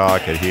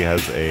TikTok, and he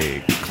has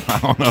a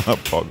clown on a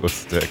pogo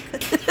stick.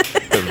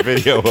 A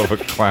video of a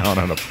clown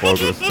on a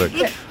pogo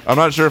stick. I'm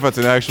not sure if it's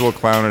an actual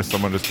clown or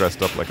someone just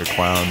dressed up like a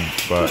clown,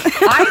 but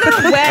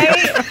Either way,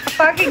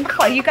 fucking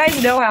you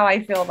guys know how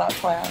I feel about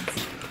clowns.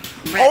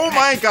 oh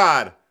my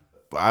god!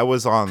 I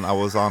was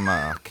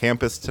on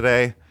campus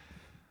today.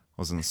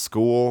 I was in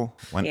school.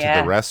 Went to the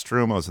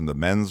restroom. I was in the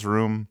men's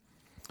room.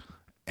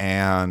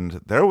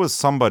 And there was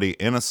somebody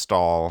in a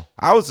stall.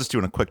 I was just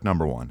doing a quick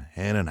number one,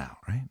 in and out,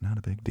 right? Not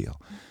a big deal.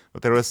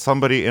 But there was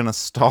somebody in a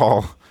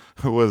stall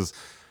who was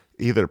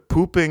either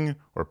pooping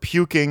or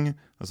puking.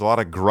 There's a lot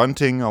of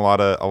grunting, a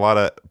lot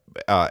of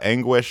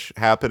anguish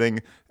happening,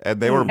 and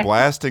they were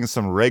blasting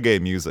some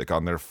reggae music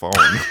on their phone.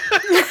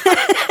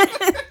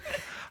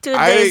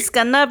 Today's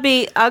gonna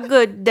be a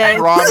good day. I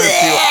promise you,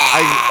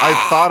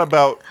 I thought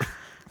about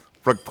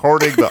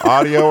recording the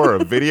audio or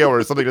a video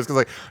or something just because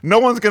like no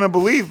one's gonna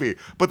believe me,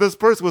 but this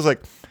person was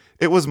like,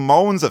 it was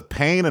moans of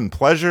pain and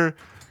pleasure,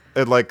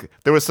 and like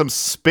there was some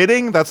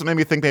spitting. That's what made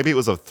me think maybe it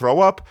was a throw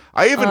up.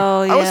 I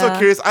was so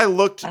curious, I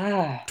looked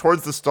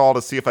towards the stall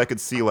to see if I could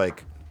see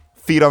like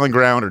feet on the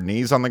ground or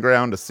knees on the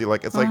ground to see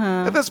like it's like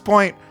at this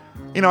point,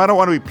 I don't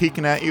want to be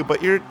peeking at you,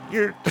 but you're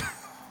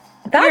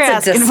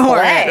That's a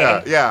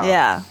display.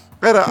 yeah.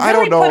 Really I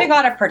don't know, putting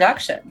on a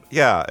production.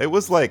 yeah, it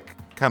was like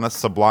kind of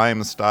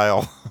Sublime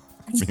style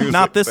music.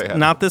 Not this they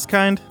had.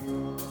 kind.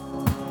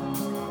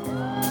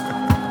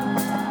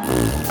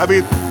 I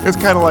mean, it's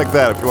kind of like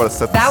that if you want to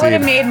set the That would scene.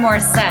 have made more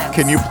sense.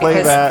 Can you play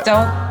because that?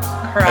 Don't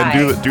cry.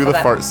 And do the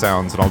That- fart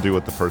sounds, and I'll do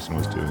what the person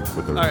was doing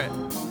with the. All right.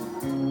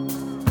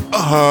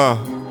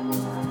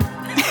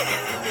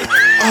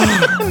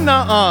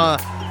 Nuh-uh.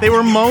 They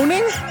were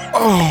moaning?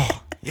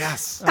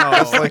 Yes. Oh,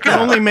 Just I can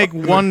only make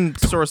one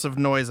source of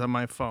noise on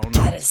my phone.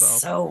 That is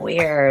so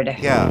weird.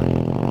 Yeah.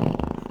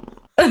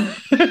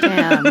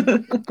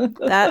 Damn.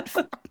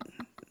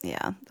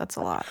 That's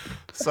a lot.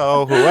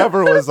 So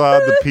whoever was on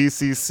the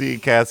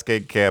PCC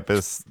Cascade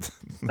campus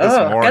this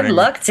morning, good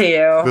luck to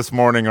you. This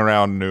morning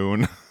around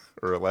noon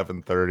or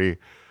 11:30,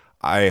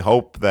 I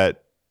hope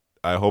that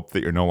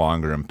you're no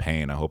longer in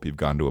pain. I hope you've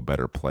gone to a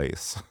better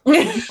place.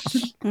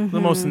 The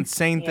most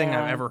insane thing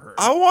I've ever heard.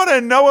 I want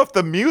to know if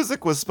the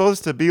music was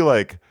supposed to be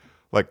like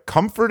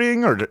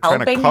comforting or trying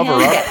to Helping cover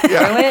him up. get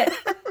through it.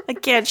 I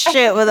can't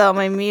shit without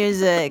my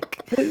music.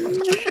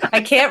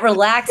 I can't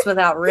relax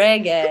without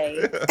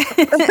reggae.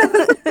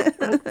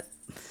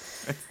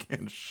 I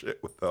can't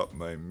shit without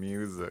my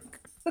music.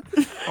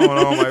 Oh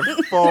no, my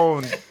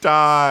phone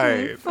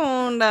died.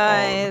 Phone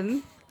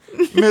died.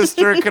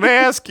 Mister, can I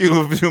ask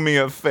you to do me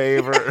a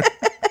favor?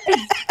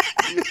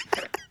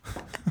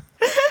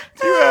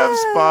 Do you have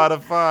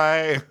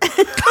Spotify?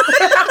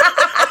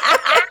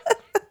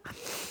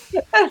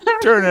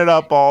 Turn it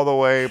up all the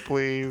way,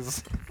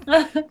 please.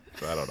 I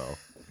don't know.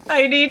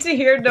 I need to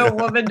hear No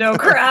Woman, No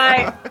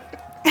Cry.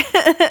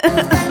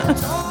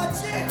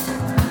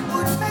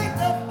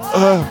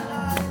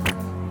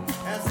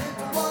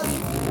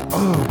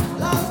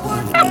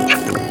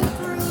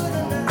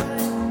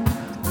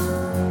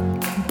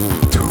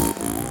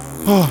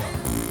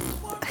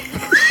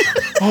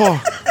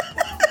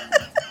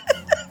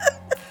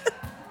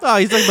 Oh,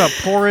 he's talking about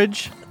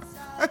porridge.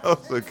 I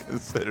also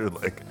consider,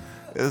 like,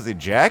 is he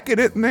jacking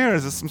it in there?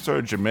 Is this some sort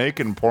of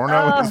Jamaican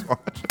porno he's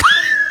watching?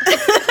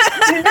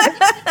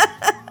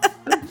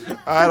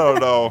 I don't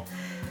know.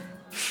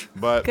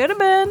 But could have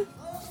been.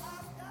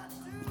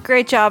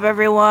 Great job,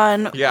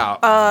 everyone.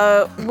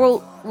 Yeah.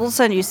 We'll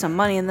send you some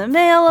money in the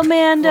mail,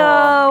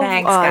 Amanda. Cool.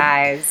 Thanks,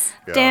 guys.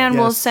 Dan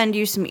will send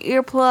you some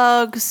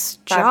earplugs.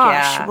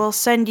 Josh will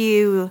send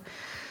you.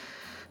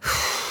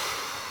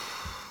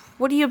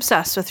 What are you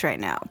obsessed with right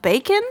now?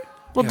 Bacon?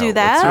 We'll do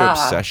that. What's your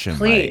obsession?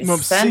 Please.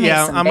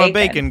 I'm a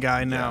bacon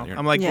guy now. Yeah,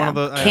 I'm like one of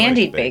the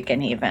candied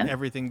bacon, even.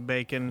 Everything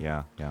bacon.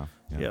 Yeah.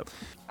 Yep.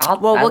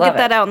 Well, we'll get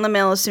that out in the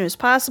mail as soon as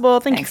possible.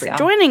 Thanks for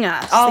joining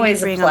us. Always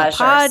Thank you a for being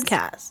pleasure. on the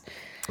podcast.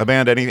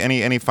 Amanda,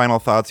 any final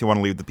thoughts you want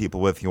to leave the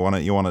people with? You want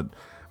to.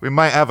 We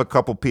might have a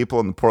couple people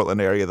in the Portland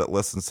area that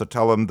listen, so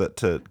tell them that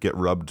to get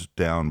rubbed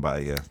down by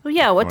you. Well,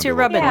 yeah. What's your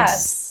rubbing?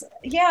 Yes.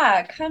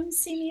 Yeah. Come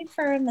see me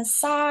for a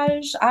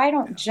massage. I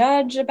don't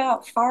judge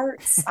about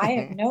farts. I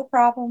have no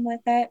problem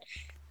with it.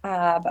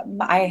 But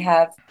I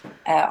have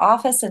an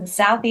office in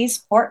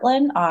Southeast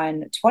Portland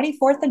on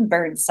 24th and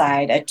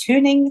Burnside,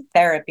 Attuning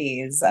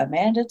Therapies,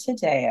 Amanda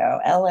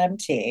Tadeo,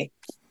 LMT.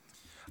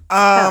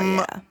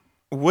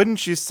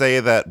 Wouldn't you say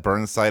that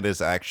Burnside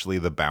is actually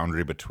the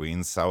boundary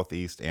between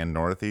Southeast and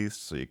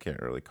Northeast, so you can't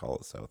really call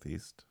it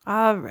Southeast?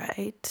 All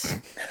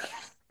right.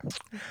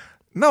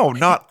 No,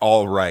 not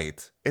all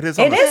right. It is.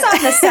 It is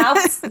on the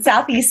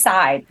southeast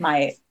side.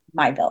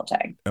 My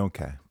building.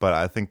 Okay, but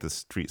I think the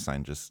street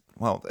sign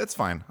it's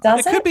fine.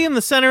 Does it could be in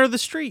the center of the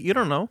street. You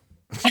don't know.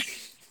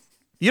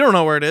 You don't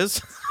know where it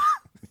is.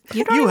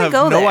 You have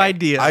go no there.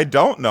 idea. I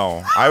don't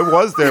know. I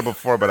was there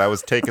before, but I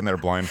was taken there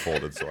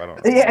blindfolded, so I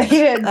don't know. Yeah, he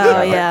didn't.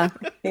 Oh, yeah.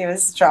 He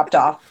was dropped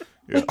off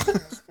Yeah.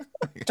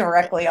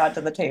 directly onto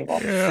the table.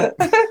 Yeah.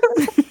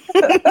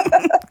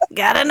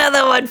 Got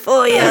another one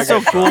for you. That's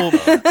so cool.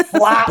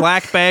 Wow.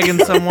 Black bagging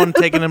someone,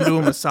 taking them to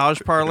a massage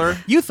parlor.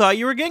 You thought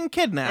you were getting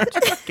kidnapped.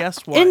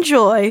 Guess what?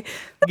 Enjoy.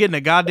 You're getting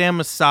a goddamn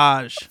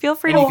massage. Feel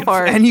free to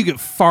fart. And you can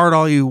fart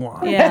all you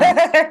want.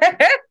 Yeah.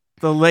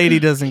 The lady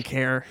doesn't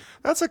care.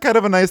 That's a kind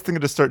of a nice thing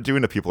to start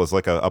doing to people. Is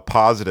like a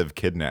positive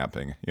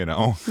kidnapping, you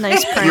know?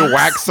 Nice pranks. You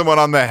whack someone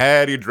on the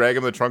head, you drag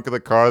them in the trunk of the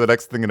car. The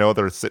next thing you know,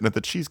 they're sitting at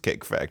the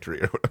Cheesecake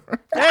Factory or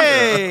whatever.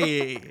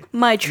 Hey!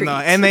 My treat. No,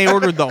 and they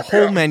ordered the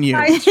whole menu.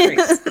 My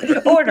treats.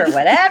 Order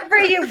whatever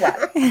you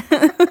want.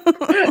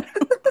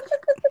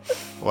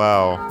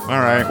 Wow. All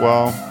right.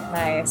 Well,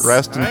 Nice.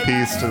 rest in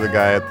peace to the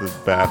guy at the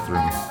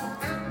bathroom.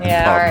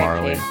 Yeah, Bob R.I.P.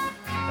 Marley.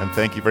 And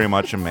thank you very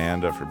much,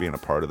 Amanda, for being a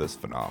part of this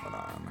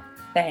phenomenon.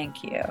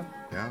 Thank you.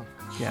 Yeah.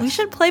 Yes. We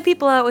should play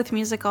people out with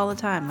music all the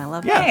time. I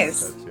love that.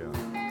 Nice.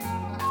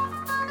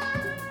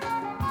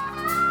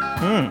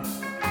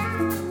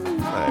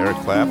 Eric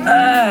Clap.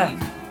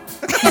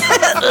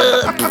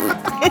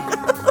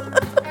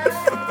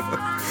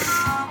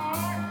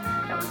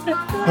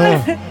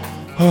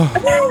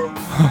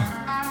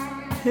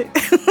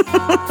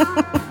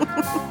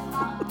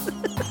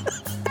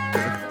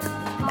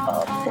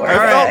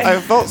 I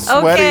felt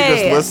sweaty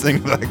just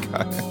listening to that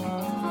guy.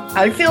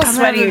 I feel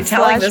sweaty having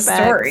telling this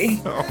flashbacks. story.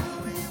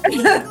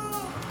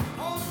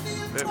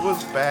 It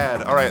was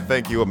bad. All right,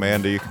 thank you,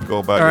 Amanda. You can go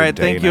about All your right,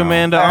 day thank you, now.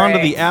 Amanda. All On to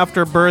right. the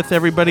afterbirth,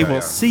 everybody.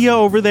 We'll see you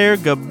over there.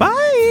 Goodbye.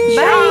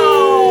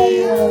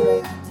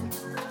 Bye.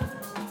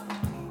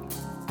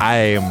 I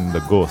am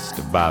the ghost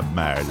of Bob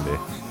Marley.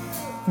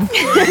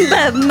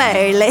 Bob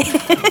Marley.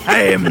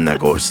 I am the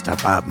ghost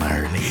of Bob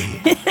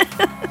Marley.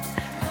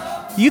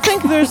 You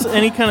think there's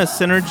any kind of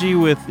synergy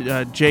with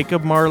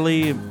Jacob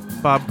Marley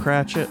and Bob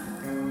Cratchit?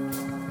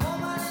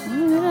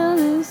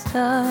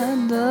 I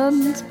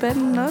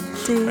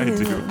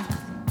do.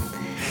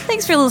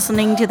 Thanks for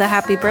listening to the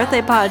Happy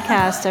Birthday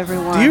Podcast,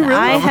 everyone. Do you really?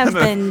 I I'm have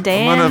gonna- been I'm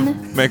Dan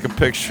gonna make a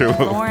picture of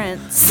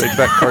Lawrence. take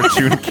that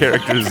cartoon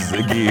character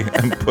Ziggy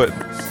and put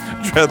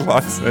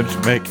dreadlocks and a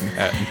Jamaican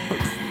hat.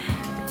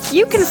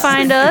 You can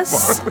find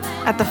us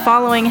at the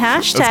following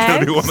That's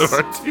gonna be one of hashtags.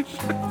 our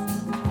t-shirts.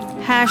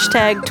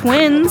 Hashtag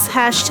twins,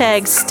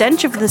 hashtag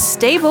stench of the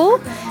stable,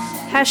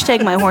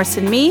 hashtag my horse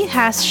and me,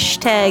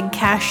 hashtag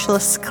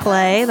cashless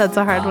clay, that's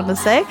a hard one to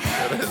say,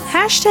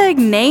 hashtag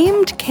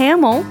named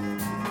camel,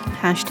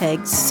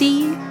 hashtag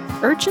sea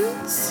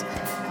urchins,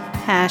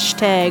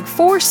 hashtag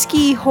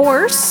four-ski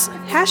horse,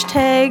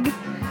 hashtag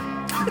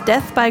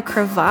death by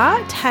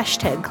cravat,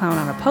 hashtag clown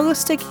on a pogo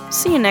stick.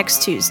 See you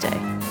next Tuesday.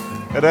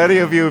 And any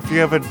of you, if you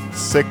have a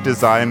sick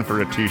design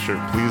for a t-shirt,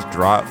 please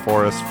draw it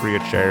for us free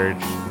of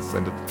charge.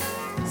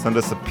 Send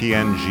us a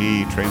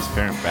PNG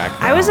transparent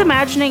background. I was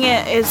imagining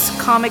it as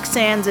Comic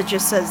Sans. It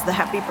just says the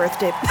Happy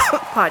Birthday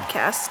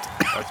Podcast.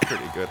 That's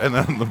pretty good. And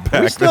then on the back,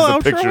 there's still a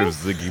outro? picture of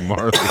Ziggy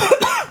Marley.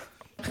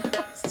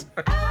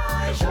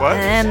 What?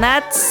 And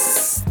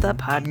that's the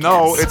podcast.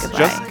 No, it's Goodbye.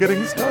 just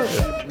getting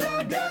started.